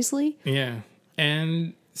 seriously? Yeah.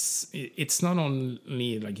 And it's not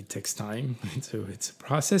only like it takes time. It's a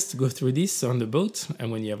process to go through this on the boat,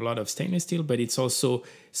 and when you have a lot of stainless steel, but it's also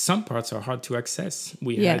some parts are hard to access.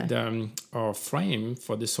 We had our frame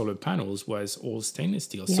for the solar panels was all stainless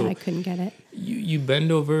steel. Yeah, so I couldn't get it. you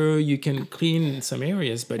bend over, you can clean some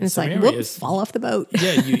areas, but And it's some like, areas whoops, fall off the boat.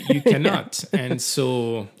 yeah, you cannot. And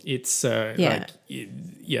so it's the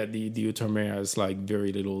Outremer has like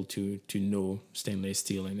very little to no stainless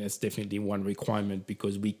steel, and that's definitely one requirement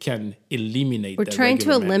because we can eliminate. We're trying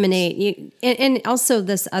to eliminate you, and also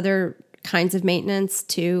this other kinds of maintenance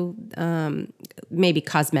too, maybe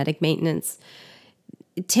cosmetic maintenance.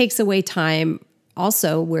 It takes away time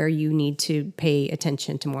also where you need to pay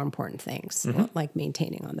attention to more important things, like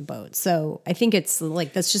maintaining on the boat. So I think it's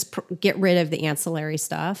like, let's just get rid of the ancillary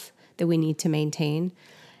stuff that we need to maintain,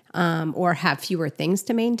 or have fewer things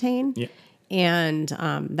to maintain. Yeah. And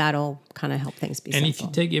that'll kind of help things be simple. And if you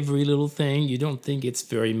take every little thing, you don't think it's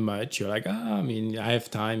very much. You're like, I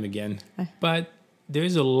have time again. But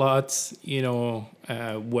there's a lot,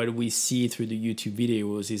 what we see through the YouTube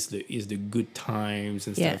videos is the good times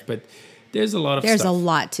and stuff. But there's a lot of stuff. There's a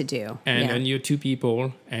lot to do. And you're two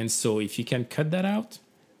people. And so if you can cut that out,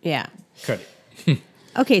 cut it.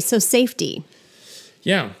 Okay, so safety.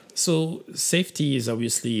 Yeah. So safety is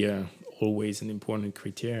obviously always an important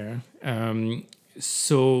criteria.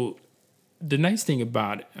 So the nice thing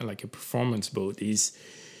about like a performance boat is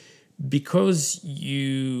because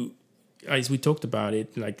as we talked about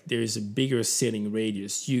it, like there is a bigger sailing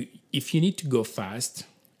radius. If you need to go fast,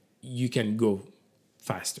 you can go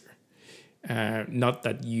faster. Not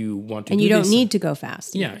that you want to. And do you don't this. need to go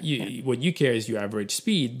fast. Yeah, what you care is your average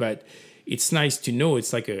speed, but it's nice to know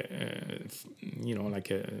it's like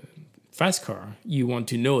like a fast car. You want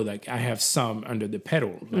to know like I have some under the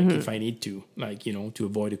pedal, like if I need to, like to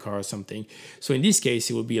avoid a car or something. So in this case,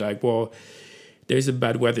 it would be like, well, there's a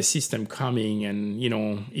bad weather system coming, and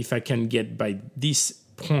if I can get by this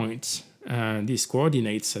point, these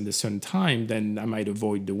coordinates at a certain time, then I might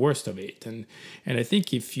avoid the worst of it. And I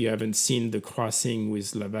think if you haven't seen the crossing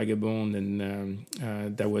with La Vagabonde, and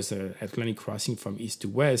that was an Atlantic crossing from east to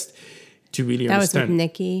west, to really understand. That was with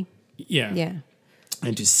Nikki. Yeah.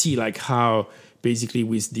 And to see like how basically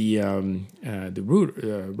with the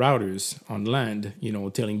routers on land,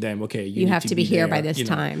 telling them, okay, you have to be here there, by this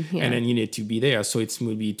time. Yeah. And then you need to be there. So it's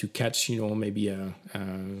maybe to catch, maybe a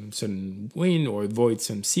certain wind or avoid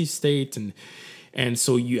some sea state. And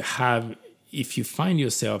so you have, if you find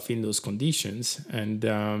yourself in those conditions, and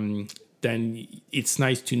then it's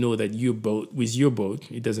nice to know that with your boat,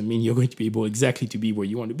 it doesn't mean you're going to be able exactly to be where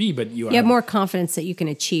you want to be, but you have more confidence that you can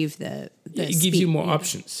achieve the it speed. gives you more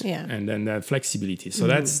options, yeah, and then that flexibility. So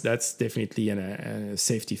that's definitely a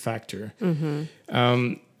safety factor.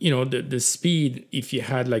 The speed, if you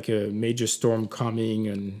had like a major storm coming,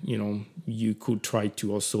 and you could try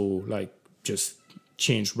to also like just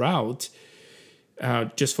change route,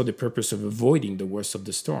 just for the purpose of avoiding the worst of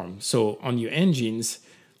the storm. So on your engines,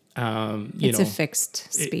 it's a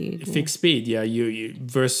fixed speed. Fixed speed, yeah. You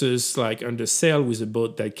versus like under sail with a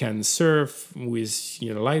boat that can surf with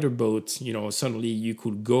lighter boats. Suddenly you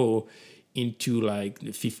could go into like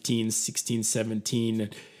the 15, 16, 17,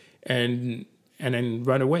 and then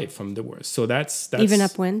run away from the worst. So that's even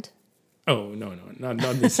upwind. Oh no,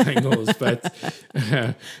 not this angles,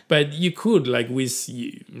 but you could like with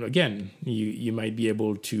you might be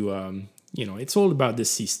able to it's all about the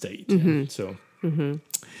sea state. Yeah? So.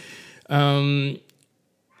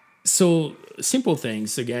 So simple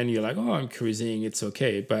things, again, you're like, oh, I'm cruising, it's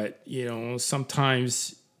okay. But,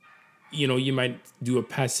 sometimes, you might do a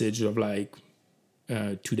passage of like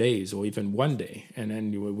 2 days or even 1 day. And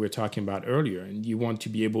then we were talking about earlier, and you want to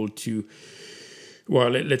be able to, well,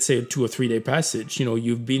 let's say a 2 or 3 day passage,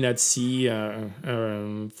 you've been at sea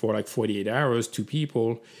for like 48 hours, 2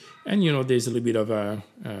 people. And, there's a little bit of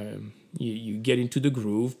you get into the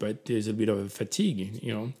groove, but there's a bit of a fatigue,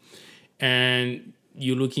 and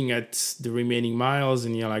you're looking at the remaining miles,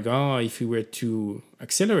 and you're like, oh, if we were to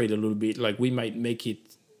accelerate a little bit, like we might make it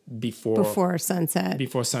before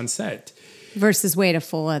sunset. Versus wait a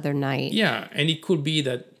full other night. Yeah, and it could be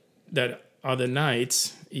that other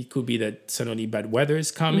nights, it could be that suddenly bad weather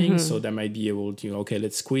is coming, so that might be able to, okay,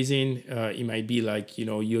 let's squeeze in. It might be like,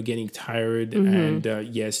 you're getting tired, and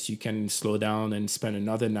yes, you can slow down and spend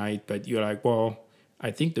another night, but you're like, well,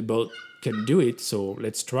 I think the boat can do it, so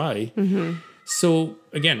let's try. So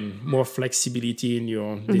again, more flexibility in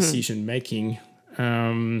your decision making.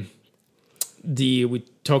 We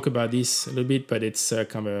talk about this a little bit, but it's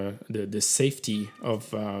kind of the safety of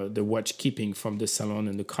the watch keeping from the salon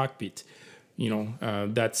and the cockpit.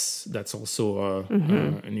 That's also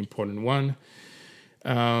an important one.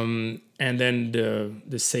 And then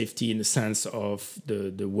the safety in the sense of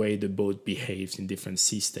the way the boat behaves in different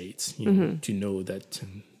sea states, to know that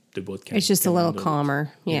the boat can. It's just a little handle it.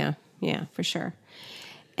 calmer. Yeah, for sure.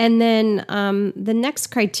 And then the next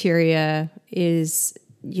criteria is,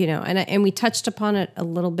 and we touched upon it a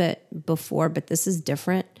little bit before, but this is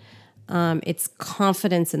different. It's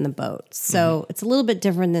confidence in the boat. So it's a little bit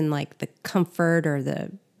different than like the comfort or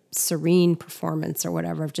the serene performance or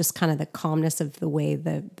whatever, of just kind of the calmness of the way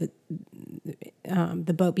the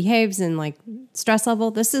boat behaves and like stress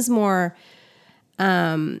level. This is more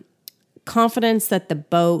confidence that the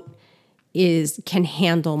boat can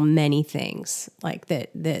handle many things like that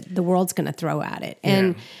the world's going to throw at it.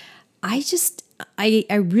 And I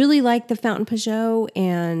really like the Fountain Pajot,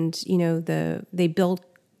 and they build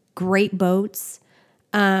great boats.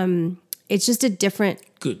 It's just a different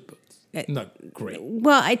Good boats, not great.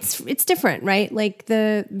 Well, it's different, right? Like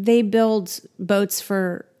they build boats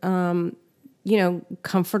for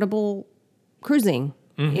comfortable cruising,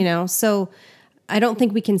 So I don't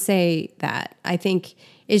think we can say that. I think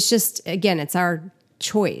it's just, again, it's our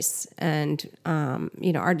choice and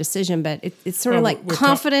our decision, but it's sort of like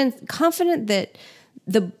confident that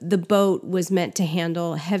the boat was meant to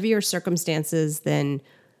handle heavier circumstances than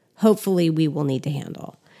hopefully we will need to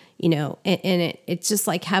handle. And it's just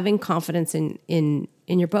like having confidence in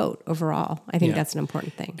your boat overall. I think that's an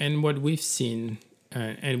important thing. And what we've seen,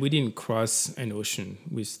 and we didn't cross an ocean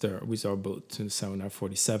with our boat, the Saona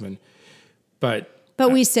 47, but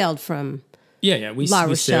we sailed from La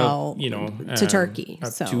Rochelle we sailed, to Turkey,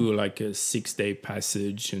 up to like a 6-day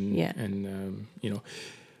passage, and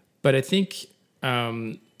but I think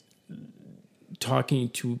talking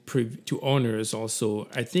to owners also,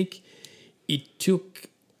 I think it took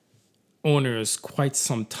owners quite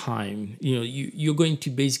some time. You're going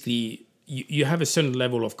to basically you have a certain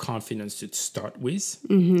level of confidence to start with.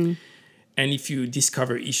 And if you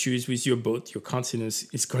discover issues with your boat, your confidence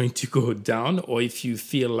is going to go down. Or if you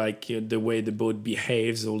feel like the way the boat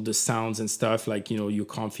behaves, all the sounds and stuff, like, your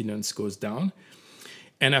confidence goes down.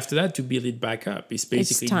 And after that, to build it back up, it's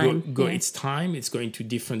basically it's time. It's going to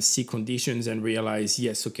different sea conditions and realize,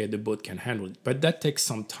 yes, okay, the boat can handle it. But that takes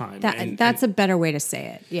some time. That's a better way to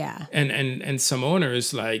say it. Yeah. And some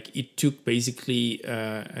owners, like, it took basically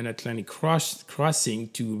an Atlantic crossing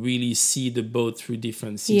to really see the boat through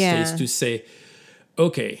different sea states to say,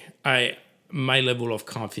 okay, my level of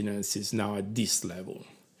confidence is now at this level.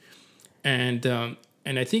 And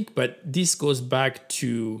I think, but this goes back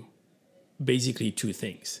to basically two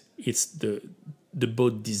things. It's the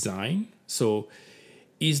boat design. So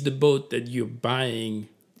is the boat that you're buying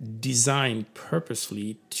designed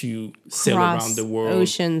purposefully to sail around the world,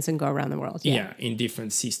 oceans, and go around the world? Yeah, in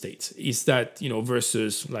different sea states. Is that,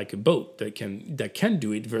 versus like a boat that can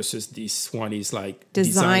do it, versus this one is like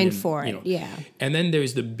designed for it. And then there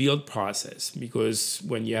is the build process, because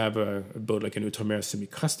when you have a boat like an Outremer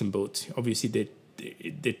semi-custom boat, obviously they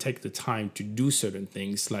take the time to do certain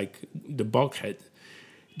things, like the bulkhead.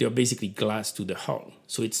 They're basically glass to the hull,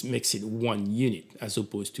 so it makes it one unit as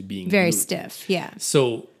opposed to being very glued. stiff. Yeah.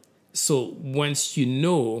 So once you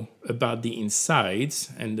know about the insides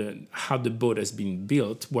and how the boat has been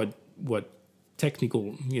built, what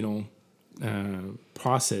technical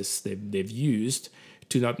process they've used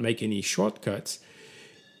to not make any shortcuts,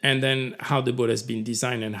 and then how the boat has been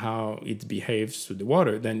designed and how it behaves to the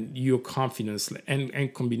water, then your confidence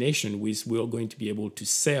and combination with we're going to be able to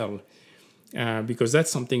sail, because that's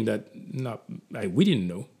something that we didn't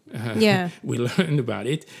know. We learned about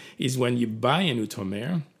it, is when you buy an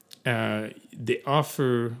Outremer, they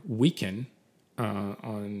offer weekend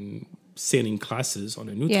on sailing classes on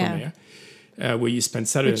an Outremer, where you spend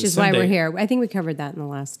Saturday and Sunday. Which is why we're here. I think we covered that in the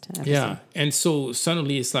last episode. Yeah, and so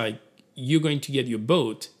suddenly it's like, you're going to get your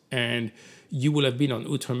boat, and you will have been on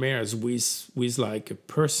Outremers with like a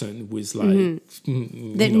person with like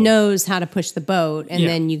that knows how to push the boat, and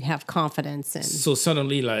then you have confidence in. So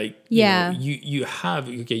suddenly, like you have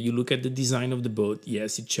you look at the design of the boat.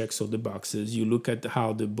 Yes, it checks all the boxes. You look at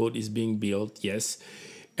how the boat is being built. Yes.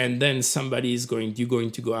 And then you're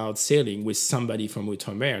going to go out sailing with somebody from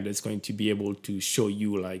Outremer that's going to be able to show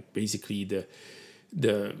you, like, basically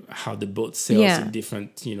how the boat sails in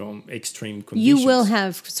different, extreme conditions. You will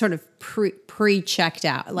have sort of pre-checked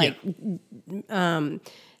out, like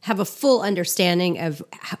have a full understanding of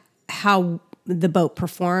how the boat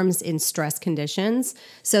performs in stress conditions,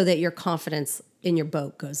 so that your confidence in your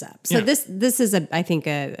boat goes up. So this is I think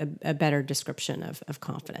a better description of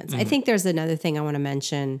confidence. I think there's another thing I want to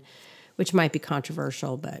mention, which might be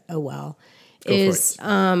controversial, but oh well, is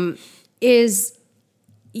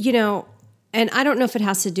and I don't know if it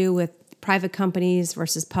has to do with private companies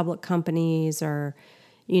versus public companies, or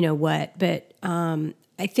what. But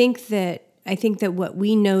I think that what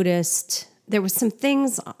we noticed, there was some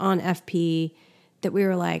things on FP that we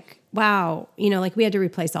were like, wow, like we had to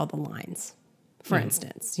replace all the lines, for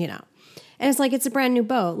instance, And it's like, it's a brand new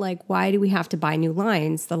boat. Like, why do we have to buy new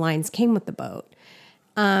lines? The lines came with the boat.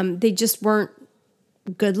 They just weren't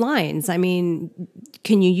good lines. I mean,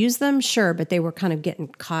 can you use them? Sure. But they were kind of getting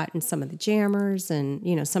caught in some of the jammers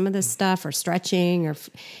and, some of this stuff, or stretching,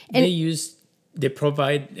 they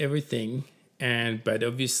provide everything. But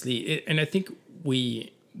obviously, and I think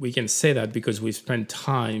we can say that because we spent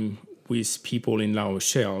time with people in La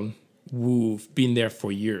Rochelle who've been there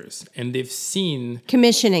for years, and they've seen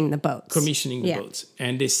commissioning the boats,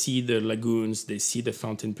 and they see the lagoons, they see the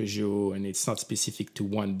Fountaine Peugeot, and it's not specific to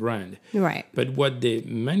one brand, right? But what they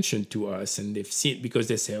mentioned to us, and they've seen, because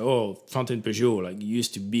they say, oh, Fountaine Peugeot like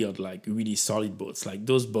used to build like really solid boats, like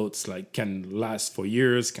those boats like can last for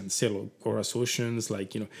years, can sail across oceans,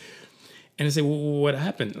 And I say, well, what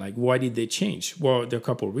happened? Like, why did they change? Well, there are a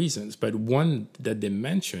couple of reasons, but one that they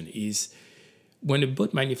mention is when a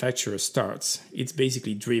boat manufacturer starts, it's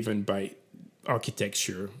basically driven by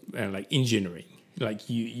architecture and like engineering. Like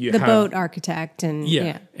you have boat architect and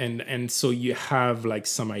and so you have like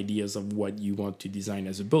some ideas of what you want to design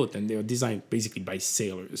as a boat, and they're designed basically by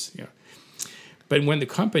sailors. Yeah. But when the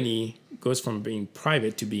company goes from being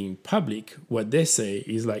private to being public, what they say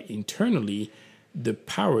is like internally, the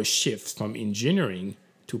power shifts from engineering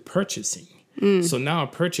to purchasing. So now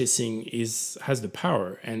purchasing has the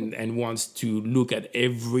power and wants to look at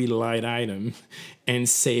every line item and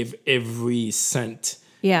save every cent.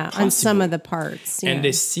 On some of the parts. And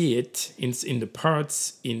they see it in the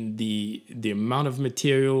parts, in the amount of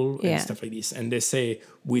material and stuff like this. And they say,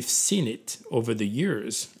 we've seen it over the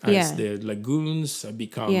years as the lagoons have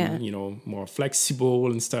become, more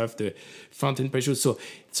flexible and stuff, the Fountaine Peugeot.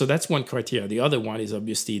 So that's one criteria. The other one is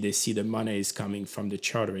obviously they see the money is coming from the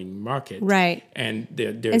chartering market. Right. And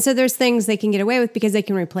so there's things they can get away with because they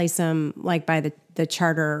can replace them like by the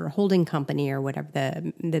charter holding company or whatever,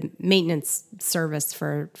 the maintenance service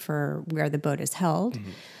for where the boat is held.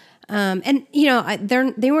 And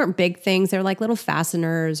they weren't big things. They're like little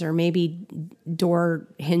fasteners or maybe door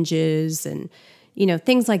hinges and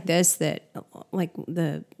things like this, that like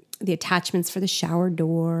the attachments for the shower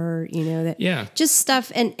door, just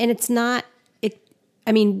stuff. And it's not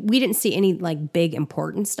I mean, we didn't see any like big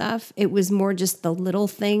important stuff. It was more just the little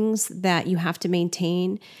things that you have to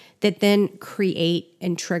maintain that then create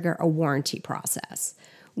and trigger a warranty process,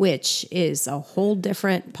 which is a whole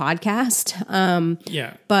different podcast.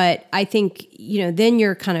 But I think, then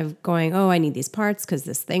you're kind of going, oh, I need these parts because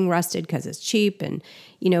this thing rusted because it's cheap. And,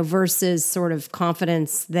 versus sort of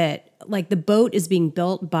confidence that like the boat is being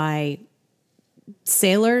built by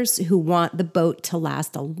sailors who want the boat to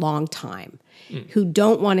last a long time, who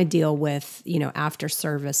don't want to deal with, after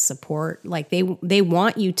service support. Like they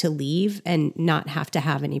want you to leave and not have to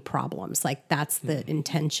have any problems. Like that's the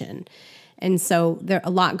intention. And so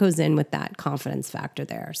a lot goes in with that confidence factor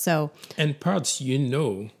there. So, and parts,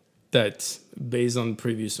 that based on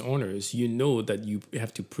previous owners, that you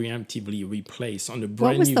have to preemptively replace on a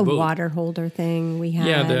brand new boat. What was the water holder thing we had?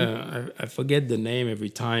 Yeah, I forget the name every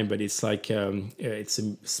time, but it's like it's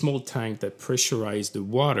a small tank that pressurizes the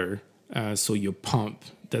water, so your pump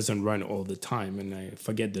doesn't run all the time. And I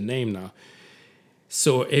forget the name now.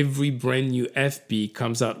 So every brand new FB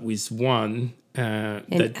comes out with one.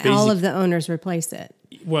 And all of the owners replace it.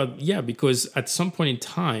 Well, yeah, because at some point in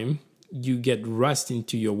time, you get rust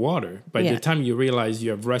into your water. By the time you realize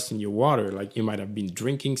you have rust in your water, like you might have been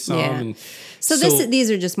drinking some. Yeah. And so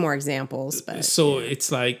these are just more examples. But so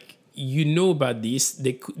it's like, about this,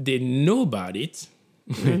 they know about it,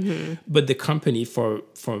 but the company for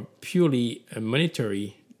purely a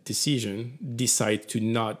monetary decision decide to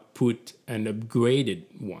not put an upgraded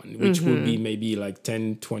one, which would be maybe like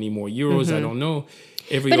 10, 20 more euros. I don't know.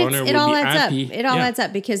 Every owner would be happy. It all adds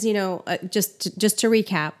up because, just to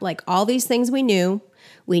recap, like all these things we knew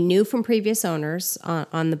from previous owners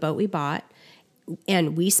on the boat we bought,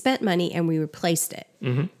 and we spent money and we replaced it.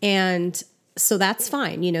 And so that's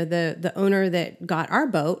fine. The owner that got our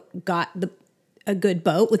boat got a good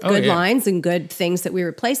boat with good lines and good things that we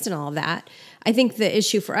replaced and all of that. I think the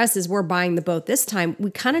issue for us is we're buying the boat this time.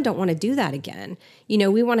 We kind of don't want to do that again.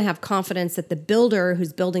 We want to have confidence that the builder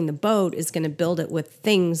who's building the boat is going to build it with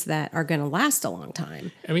things that are going to last a long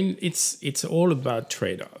time. I mean, it's all about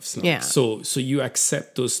trade-offs. No? Yeah. So you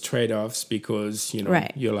accept those trade-offs because,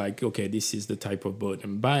 right. You're like, okay, this is the type of boat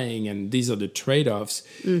I'm buying and these are the trade-offs.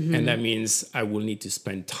 And that means I will need to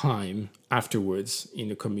spend time afterwards in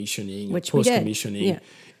the commissioning, which post-commissioning,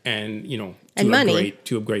 and And money.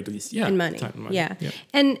 to upgrade at least, and money. Time and money. Yeah.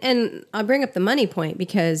 And I'll bring up the money point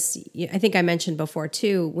because I think I mentioned before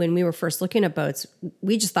too, when we were first looking at boats,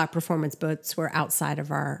 we just thought performance boats were outside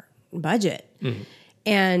of our budget. Mm-hmm.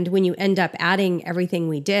 And when you end up adding everything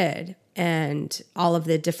we did and all of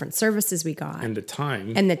the different services we got and the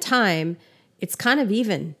time, it's kind of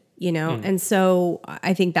even, And so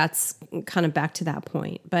I think that's kind of back to that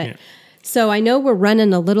point. But so I know we're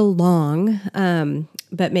running a little long,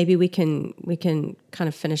 but maybe we can kind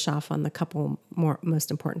of finish off on the couple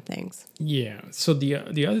most important things. Yeah. So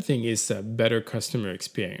the other thing is a better customer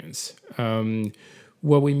experience.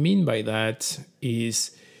 What we mean by that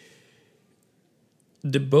is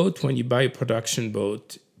the boat, when you buy a production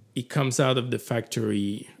boat, it comes out of the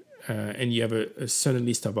factory and you have a certain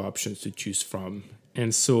list of options to choose from.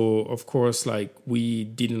 And so, of course, like we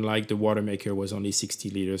didn't like the water maker was only 60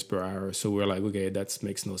 liters per hour. So we're like, okay, that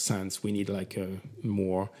makes no sense. We need like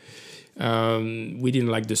more. We didn't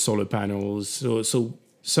like the solar panels. So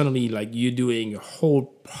suddenly, like you're doing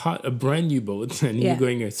a brand new boat and you're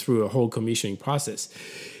going through a whole commissioning process.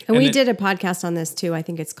 And we did a podcast on this too. I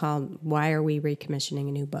think it's called "Why Are We Recommissioning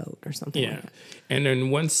a New Boat" or something. Yeah, like that. And then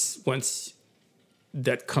once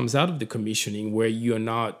that comes out of the commissioning, where you're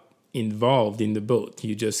not involved in the boat,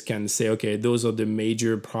 you just can say, okay, those are the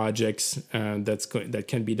major projects that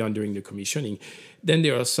can be done during the commissioning. Then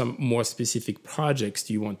there are some more specific projects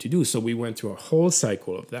you want to do. So we went through a whole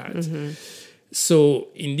cycle of that. Mm-hmm. So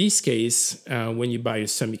in this case, when you buy a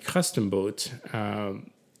semi-custom boat,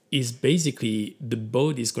 is basically the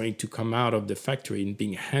boat is going to come out of the factory and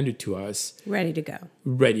being handed to us. Ready to go.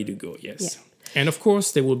 Ready to go, yes. Yeah. And of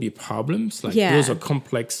course, there will be problems. Like those are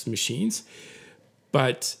complex machines.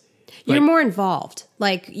 But you're more involved.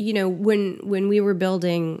 Like, when we were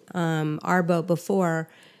building our boat before,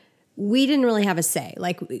 we didn't really have a say.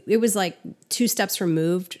 Like, it was like 2 steps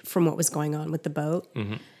removed from what was going on with the boat.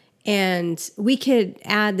 Mm-hmm. And we could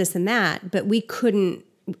add this and that, but we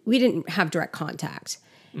didn't have direct contact.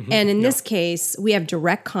 Mm-hmm. And in this case, we have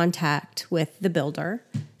direct contact with the builder.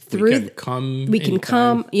 We can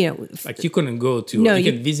come. Like you couldn't go to. You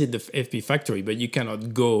can visit the FP factory, but you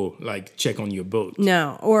cannot go like check on your boat.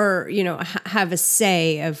 No, or have a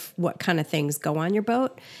say of what kind of things go on your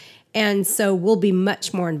boat, and so we'll be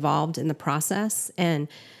much more involved in the process. And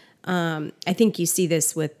I think you see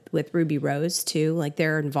this with Ruby Rose too. Like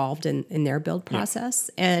they're involved in their build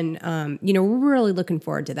process, and we're really looking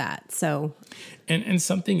forward to that. So, and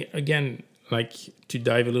something again, like to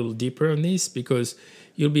dive a little deeper on this, because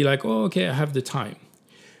you'll be like, oh, okay, I have the time.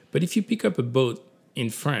 But if you pick up a boat in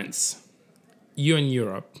France, you're in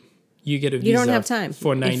Europe, you get a visa. You don't have time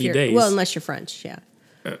for 90 days. Well, unless you're French, yeah.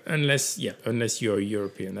 Unless you're a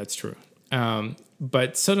European, that's true.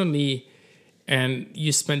 But suddenly, and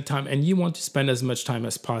you spend time, and you want to spend as much time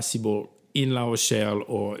as possible in La Rochelle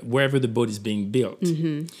or wherever the boat is being built.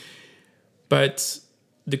 Mm-hmm. But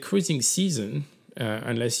the cruising season,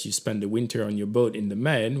 unless you spend the winter on your boat in the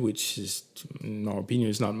Med, which is, in our opinion,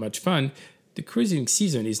 is not much fun, the cruising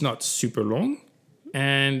season is not super long,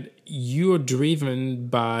 and you're driven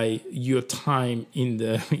by your time in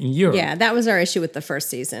Europe. Yeah, that was our issue with the first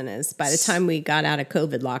season. Is by the time we got out of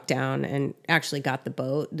COVID lockdown and actually got the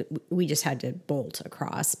boat, we just had to bolt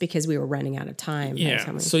across because we were running out of time.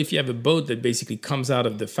 Yeah. So if you have a boat that basically comes out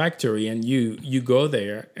of the factory and you go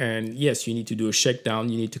there, and yes, you need to do a shakedown,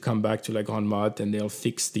 you need to come back to like Grand Mott and they'll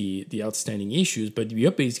fix the outstanding issues, but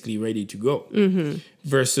you're basically ready to go. Mm-hmm.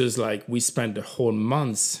 Versus like we spent the whole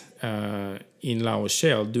month in La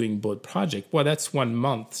Rochelle doing boat project. Well, that's 1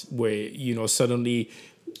 month where, suddenly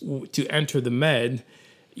to enter the Med,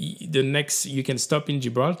 the next, you can stop in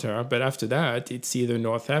Gibraltar, but after that, it's either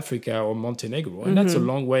North Africa or Montenegro. And that's a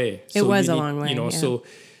long way. It was a long way.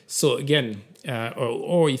 So again,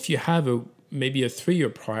 or if you have maybe a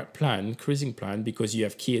 3-year cruising plan, because you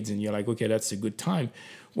have kids and you're like, okay, that's a good time.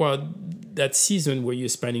 Well, that season where you're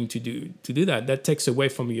spending to do that takes away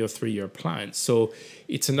from your 3-year plan. So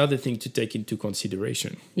it's another thing to take into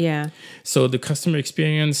consideration. Yeah. So the customer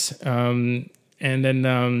experience, and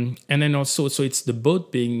then also, so it's the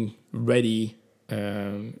boat being ready,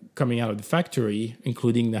 coming out of the factory,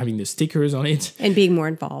 including having the stickers on it. And being more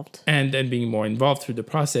involved. And then being more involved through the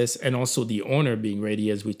process, and also the owner being ready,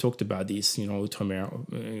 as we talked about this, Outre-mer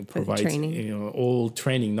provides, all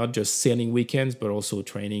training, not just sailing weekends, but also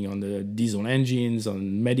training on the diesel engines,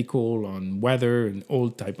 on medical, on weather, and all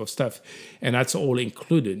type of stuff. And that's all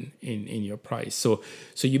included in your price. So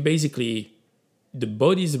you basically, the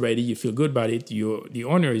boat is ready, you feel good about it, the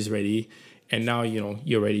owner is ready, and now,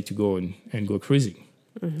 you're ready to go and go cruising.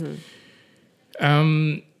 Mm-hmm.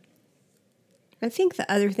 I think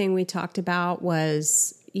the other thing we talked about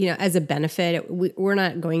was, as a benefit, we're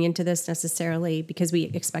not going into this necessarily because we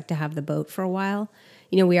expect to have the boat for a while.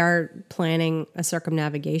 We are planning a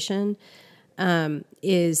circumnavigation,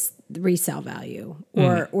 is the resale value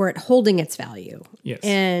or it holding its value. Yes.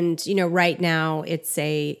 And, right now it's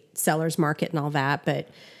a seller's market and all that, but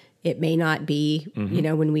it may not be,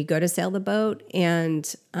 when we go to sail the boat.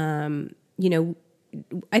 And,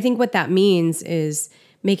 I think what that means is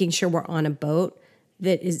making sure we're on a boat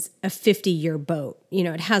that is a 50-year boat.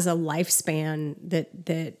 It has a lifespan that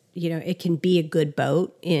it can be a good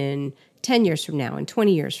boat in 10 years from now and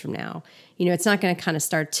 20 years from now. It's not going to kind of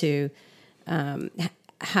start to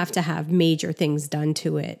have to have major things done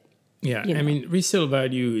to it. Yeah, I mean, resale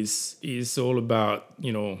value is all about,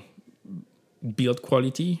 build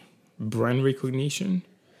quality, brand recognition,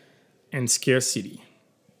 and scarcity.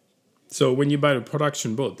 So when you buy a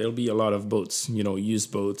production boat, there'll be a lot of boats,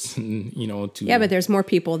 used boats, and, but there's more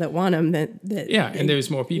people that want them and there's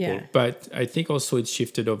more people. Yeah. But I think also it's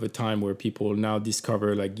shifted over time where people now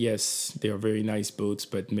discover, like, yes, they are very nice boats,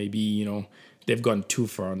 but maybe, they've gone too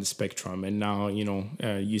far on the spectrum. And now,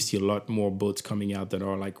 you see a lot more boats coming out that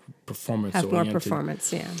are like performance oriented. Have more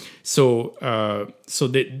performance, yeah. So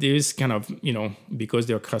there's kind of, because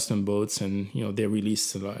they're custom boats and, they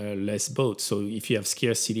release less boats. So if you have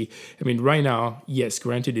scarcity, I mean, right now, yes,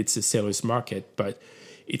 granted, it's a seller's market, but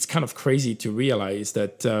it's kind of crazy to realize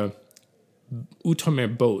that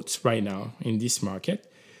Outremer boats right now in this market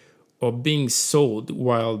are being sold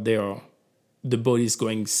while the boat is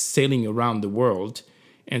going sailing around the world.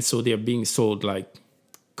 And so they're being sold like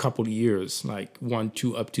a couple of years, like 1,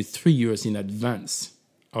 2, up to 3 years in advance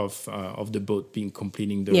of the boat being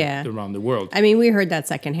completing around the world. I mean, we heard that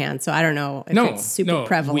secondhand, so I don't know if it's super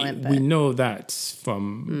prevalent. We know that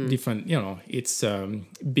from different, it's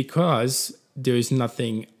because there is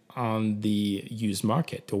nothing on the used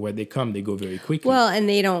market, or where they come, they go very quickly. Well, and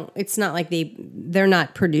it's not like they're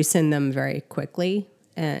not producing them very quickly.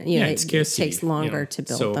 It takes longer to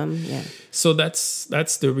build them. Yeah. So that's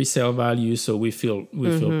the resale value. So we feel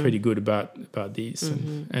pretty good about these.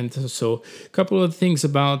 And so a couple of things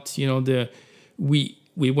about, we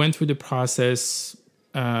went through the process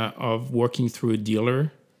of working through a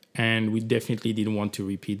dealer, and we definitely didn't want to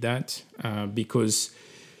repeat that because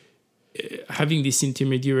having this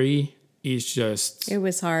intermediary is just... It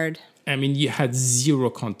was hard. I mean, you had zero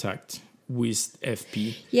contact with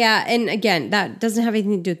FP. Yeah, and again, that doesn't have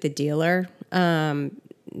anything to do with the dealer,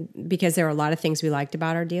 because there were a lot of things we liked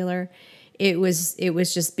about our dealer. It was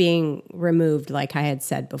just being removed, like I had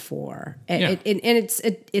said before.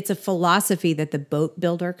 It's a philosophy that the boat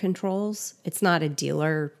builder controls. It's not a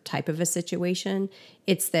dealer type of a situation.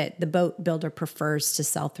 It's that the boat builder prefers to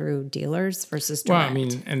sell through dealers versus direct. Well, I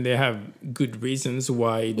mean, and they have good reasons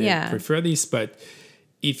why they prefer this, but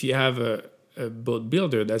if you have a boat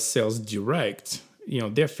builder that sells direct,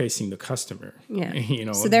 they're facing the customer.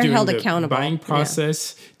 Yeah. So they're held accountable. Buying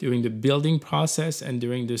process, during the building process, and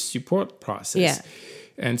during the support process. Yeah.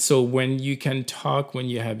 And so when you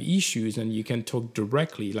have issues and you can talk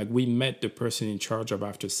directly, like we met the person in charge of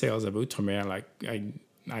after sales at Outremer, like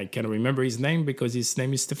I can't remember his name because his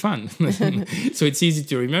name is Stefan. So it's easy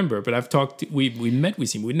to remember. But we met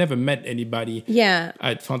with him. We never met anybody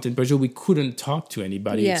at Fontaine-Pajot. We couldn't talk to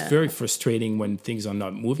anybody. Yeah. It's very frustrating when things are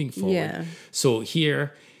not moving forward. Yeah. So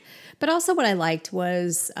here... But also what I liked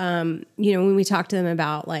was, when we talked to them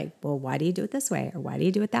about like, well, why do you do it this way? Or why do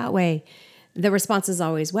you do it that way? The response is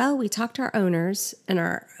always, well, we talked to our owners, and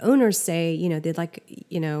our owners say, they'd like,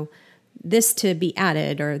 this to be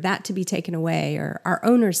added or that to be taken away, or our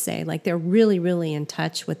owners say, like, they're really, really in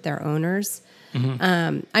touch with their owners.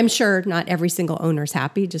 Mm-hmm. I'm sure not every single owner's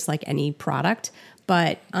happy, just like any product.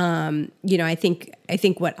 But, I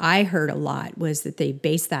think what I heard a lot was that they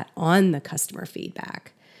base that on the customer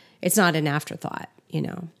feedback. It's not an afterthought,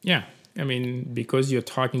 Yeah. I mean, because you're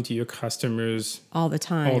talking to your customers all the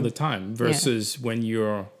time versus when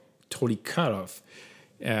you're totally cut off.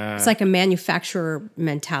 It's like a manufacturer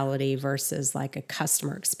mentality versus like a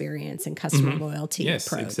customer experience and customer loyalty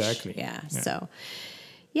approach. Yes, exactly. Yeah.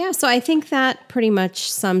 So I think that pretty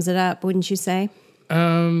much sums it up, wouldn't you say?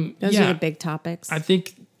 Those are the big topics. I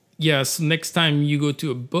think, yes, next time you go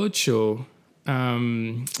to a boat show,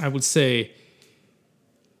 I would say,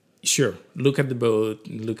 sure, look at the boat,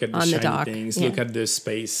 look at the shiny things, look at the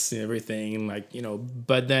space and everything,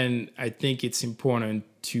 but then I think it's important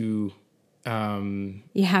to...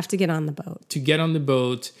 you have to get on the boat. To get on the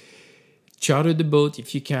boat, charter the boat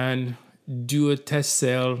if you can, do a test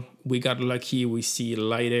sail. We got lucky. We see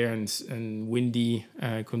light air and windy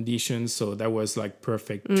conditions, so that was like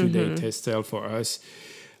perfect 2-day test sail for us.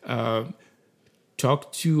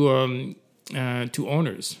 Talk to to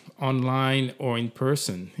owners online or in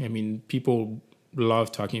person. I mean, people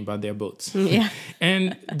love talking about their boats. Yeah.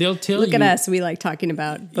 And they'll tell Look you. at us. We like talking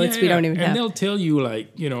about boats we don't even and have. they'll tell you,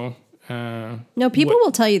 like, No, people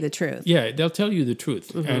will tell you the truth. yeah, they'll tell you the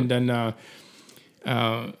truth. Mm-hmm. And then,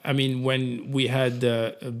 I mean, when we had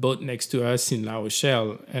a boat next to us in La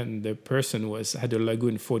Rochelle, and the person had a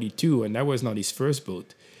Lagoon 42, and that was not his first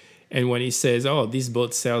boat. And when he says, "Oh, this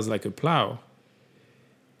boat sails like a plow,"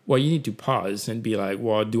 well, you need to pause and be like,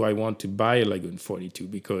 well, do I want to buy a Lagoon 42?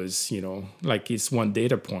 Because, like, it's one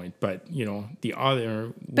data point, but, the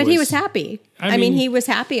other But he was happy. I mean, he was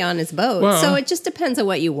happy on his boat. Well, so it just depends on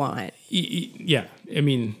what you want. Yeah. I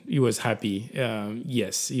mean, he was happy.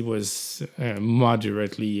 Yes, he was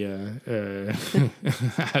moderately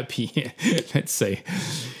happy, let's say.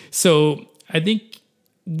 So I think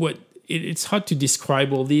it's hard to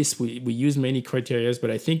describe all this. We use many criteria,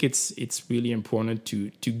 but I think it's really important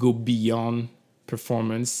to go beyond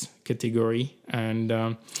performance category. And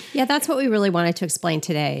yeah, that's what we really wanted to explain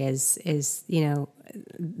today is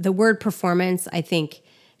the word performance, I think,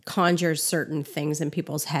 conjures certain things in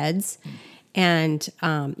people's heads. And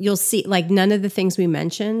you'll see, like, none of the things we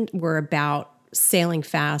mentioned were about sailing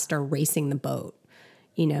fast or racing the boat.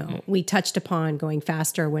 We touched upon going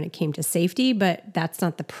faster when it came to safety, but that's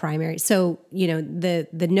not the primary. So,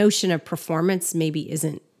 the notion of performance maybe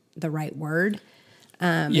isn't the right word.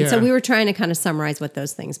 And so we were trying to kind of summarize what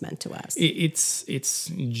those things meant to us.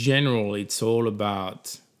 It's general. It's all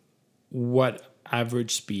about what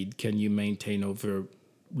average speed can you maintain over a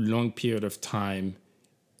long period of time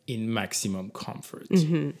in maximum comfort.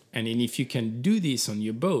 Mm-hmm. And then if you can do this on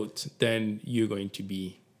your boat, then you're going to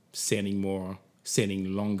be sailing more,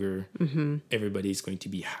 sailing longer. Mm-hmm. Everybody's going to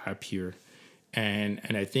be happier. And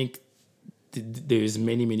I think there's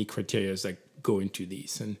many criteria that go into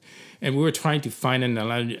this. And we were trying to find an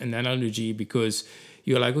analogy, because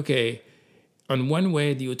you're like, okay, on one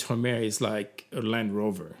way, the Outremer is like a Land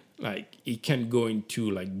Rover. Like, it can go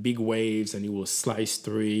into like big waves and it will slice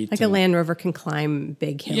through it. Like a Land Rover can climb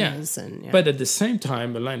big hills. Yeah. But at the same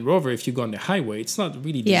time, a Land Rover, if you go on the highway, it's not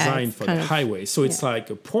really designed for the highway. So it's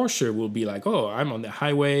like a Porsche will be like, oh, I'm on the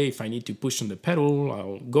highway. If I need to push on the pedal,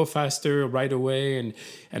 I'll go faster right away,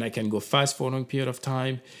 and I can go fast for a long period of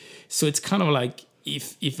time. So it's kind of like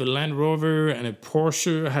if a Land Rover and a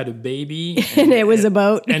Porsche had a baby and it was a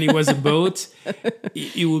boat,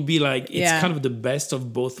 it would be like, it's kind of the best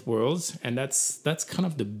of both worlds. And that's kind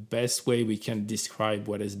of the best way we can describe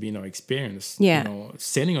what has been our experience,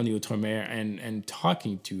 sailing on the Outremer and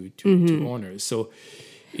talking to owners. So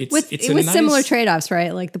it's with similar trade-offs,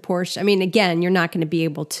 right? Like the Porsche. I mean, again, you're not going to be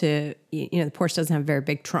able to, the Porsche doesn't have a very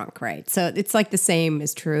big trunk, right? So it's like the same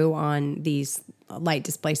is true on these light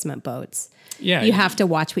displacement boats. Yeah. You have to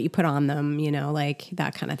watch what you put on them, like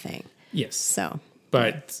that kind of thing. Yes. So,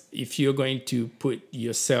 but if you're going to put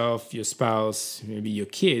yourself, your spouse, maybe your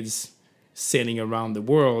kids sailing around the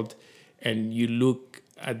world, and you look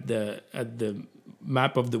at the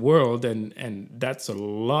map of the world, and that's a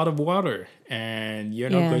lot of water, and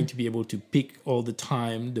you're not going to be able to pick all the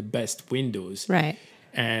time the best windows. Right.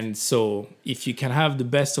 And so if you can have the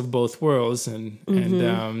best of both worlds, then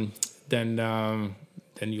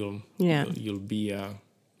you'll be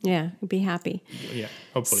be happy. Yeah,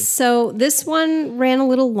 hopefully. So this one ran a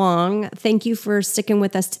little long. Thank you for sticking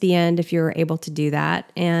with us to the end if you're able to do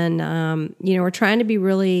that. And we're trying to be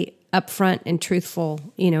really upfront and truthful,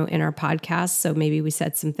 in our podcast. So maybe we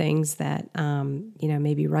said some things that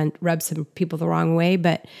maybe rub some people the wrong way.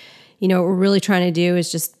 But what we're really trying to do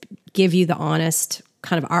is just give you the honest,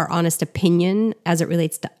 kind of our honest opinion as it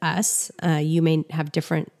relates to us. You may have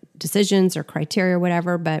different decisions or criteria or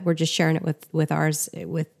whatever, but we're just sharing it with our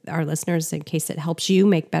listeners in case it helps you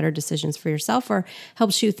make better decisions for yourself or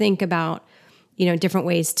helps you think about, different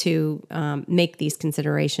ways to make these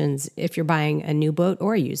considerations if you're buying a new boat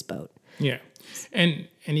or a used boat. Yeah. And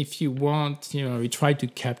if you want, we try to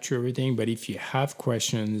capture everything, but if you have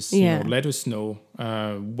questions, let us know.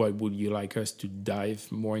 What would you like us to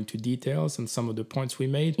dive more into details on some of the points we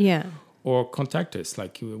made? Yeah. Or contact us.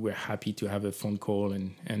 Like, we're happy to have a phone call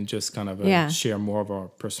and just kind of share more of our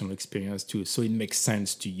personal experience too. So it makes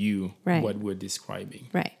sense to you what we're describing.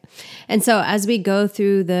 Right. And so as we go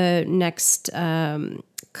through the next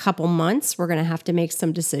couple months, we're going to have to make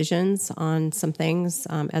some decisions on some things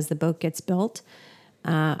as the boat gets built.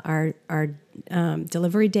 Our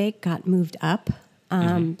delivery date got moved up.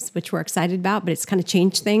 Which we're excited about, but it's kind of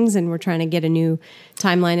changed things, and we're trying to get a new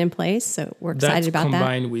timeline in place. So we're excited about that. That's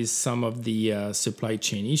combined with some of the supply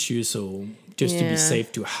chain issues. So just to be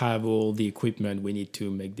safe, to have all the equipment, we need to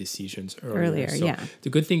make decisions earlier. So the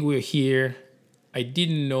good thing we're here I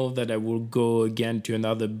didn't know that I would go again to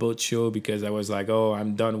another boat show because I was like, oh,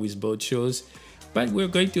 I'm done with boat shows. But we're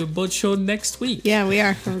going to a boat show next week. Yeah, we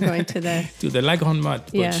are. We're going to the to the La Grande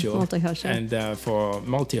Motte boat show. multi-hull show. And for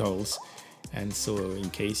multi-hulls. And so in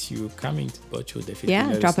case you're coming to the boat show,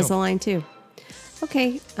 definitely drop us a line too.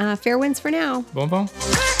 Okay, fair winds for now. Bon bon.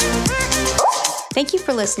 Thank you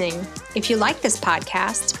for listening. If you like this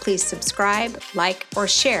podcast, please subscribe, like, or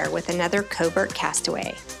share with another Covert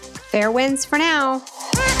Castaway. Fair winds for now.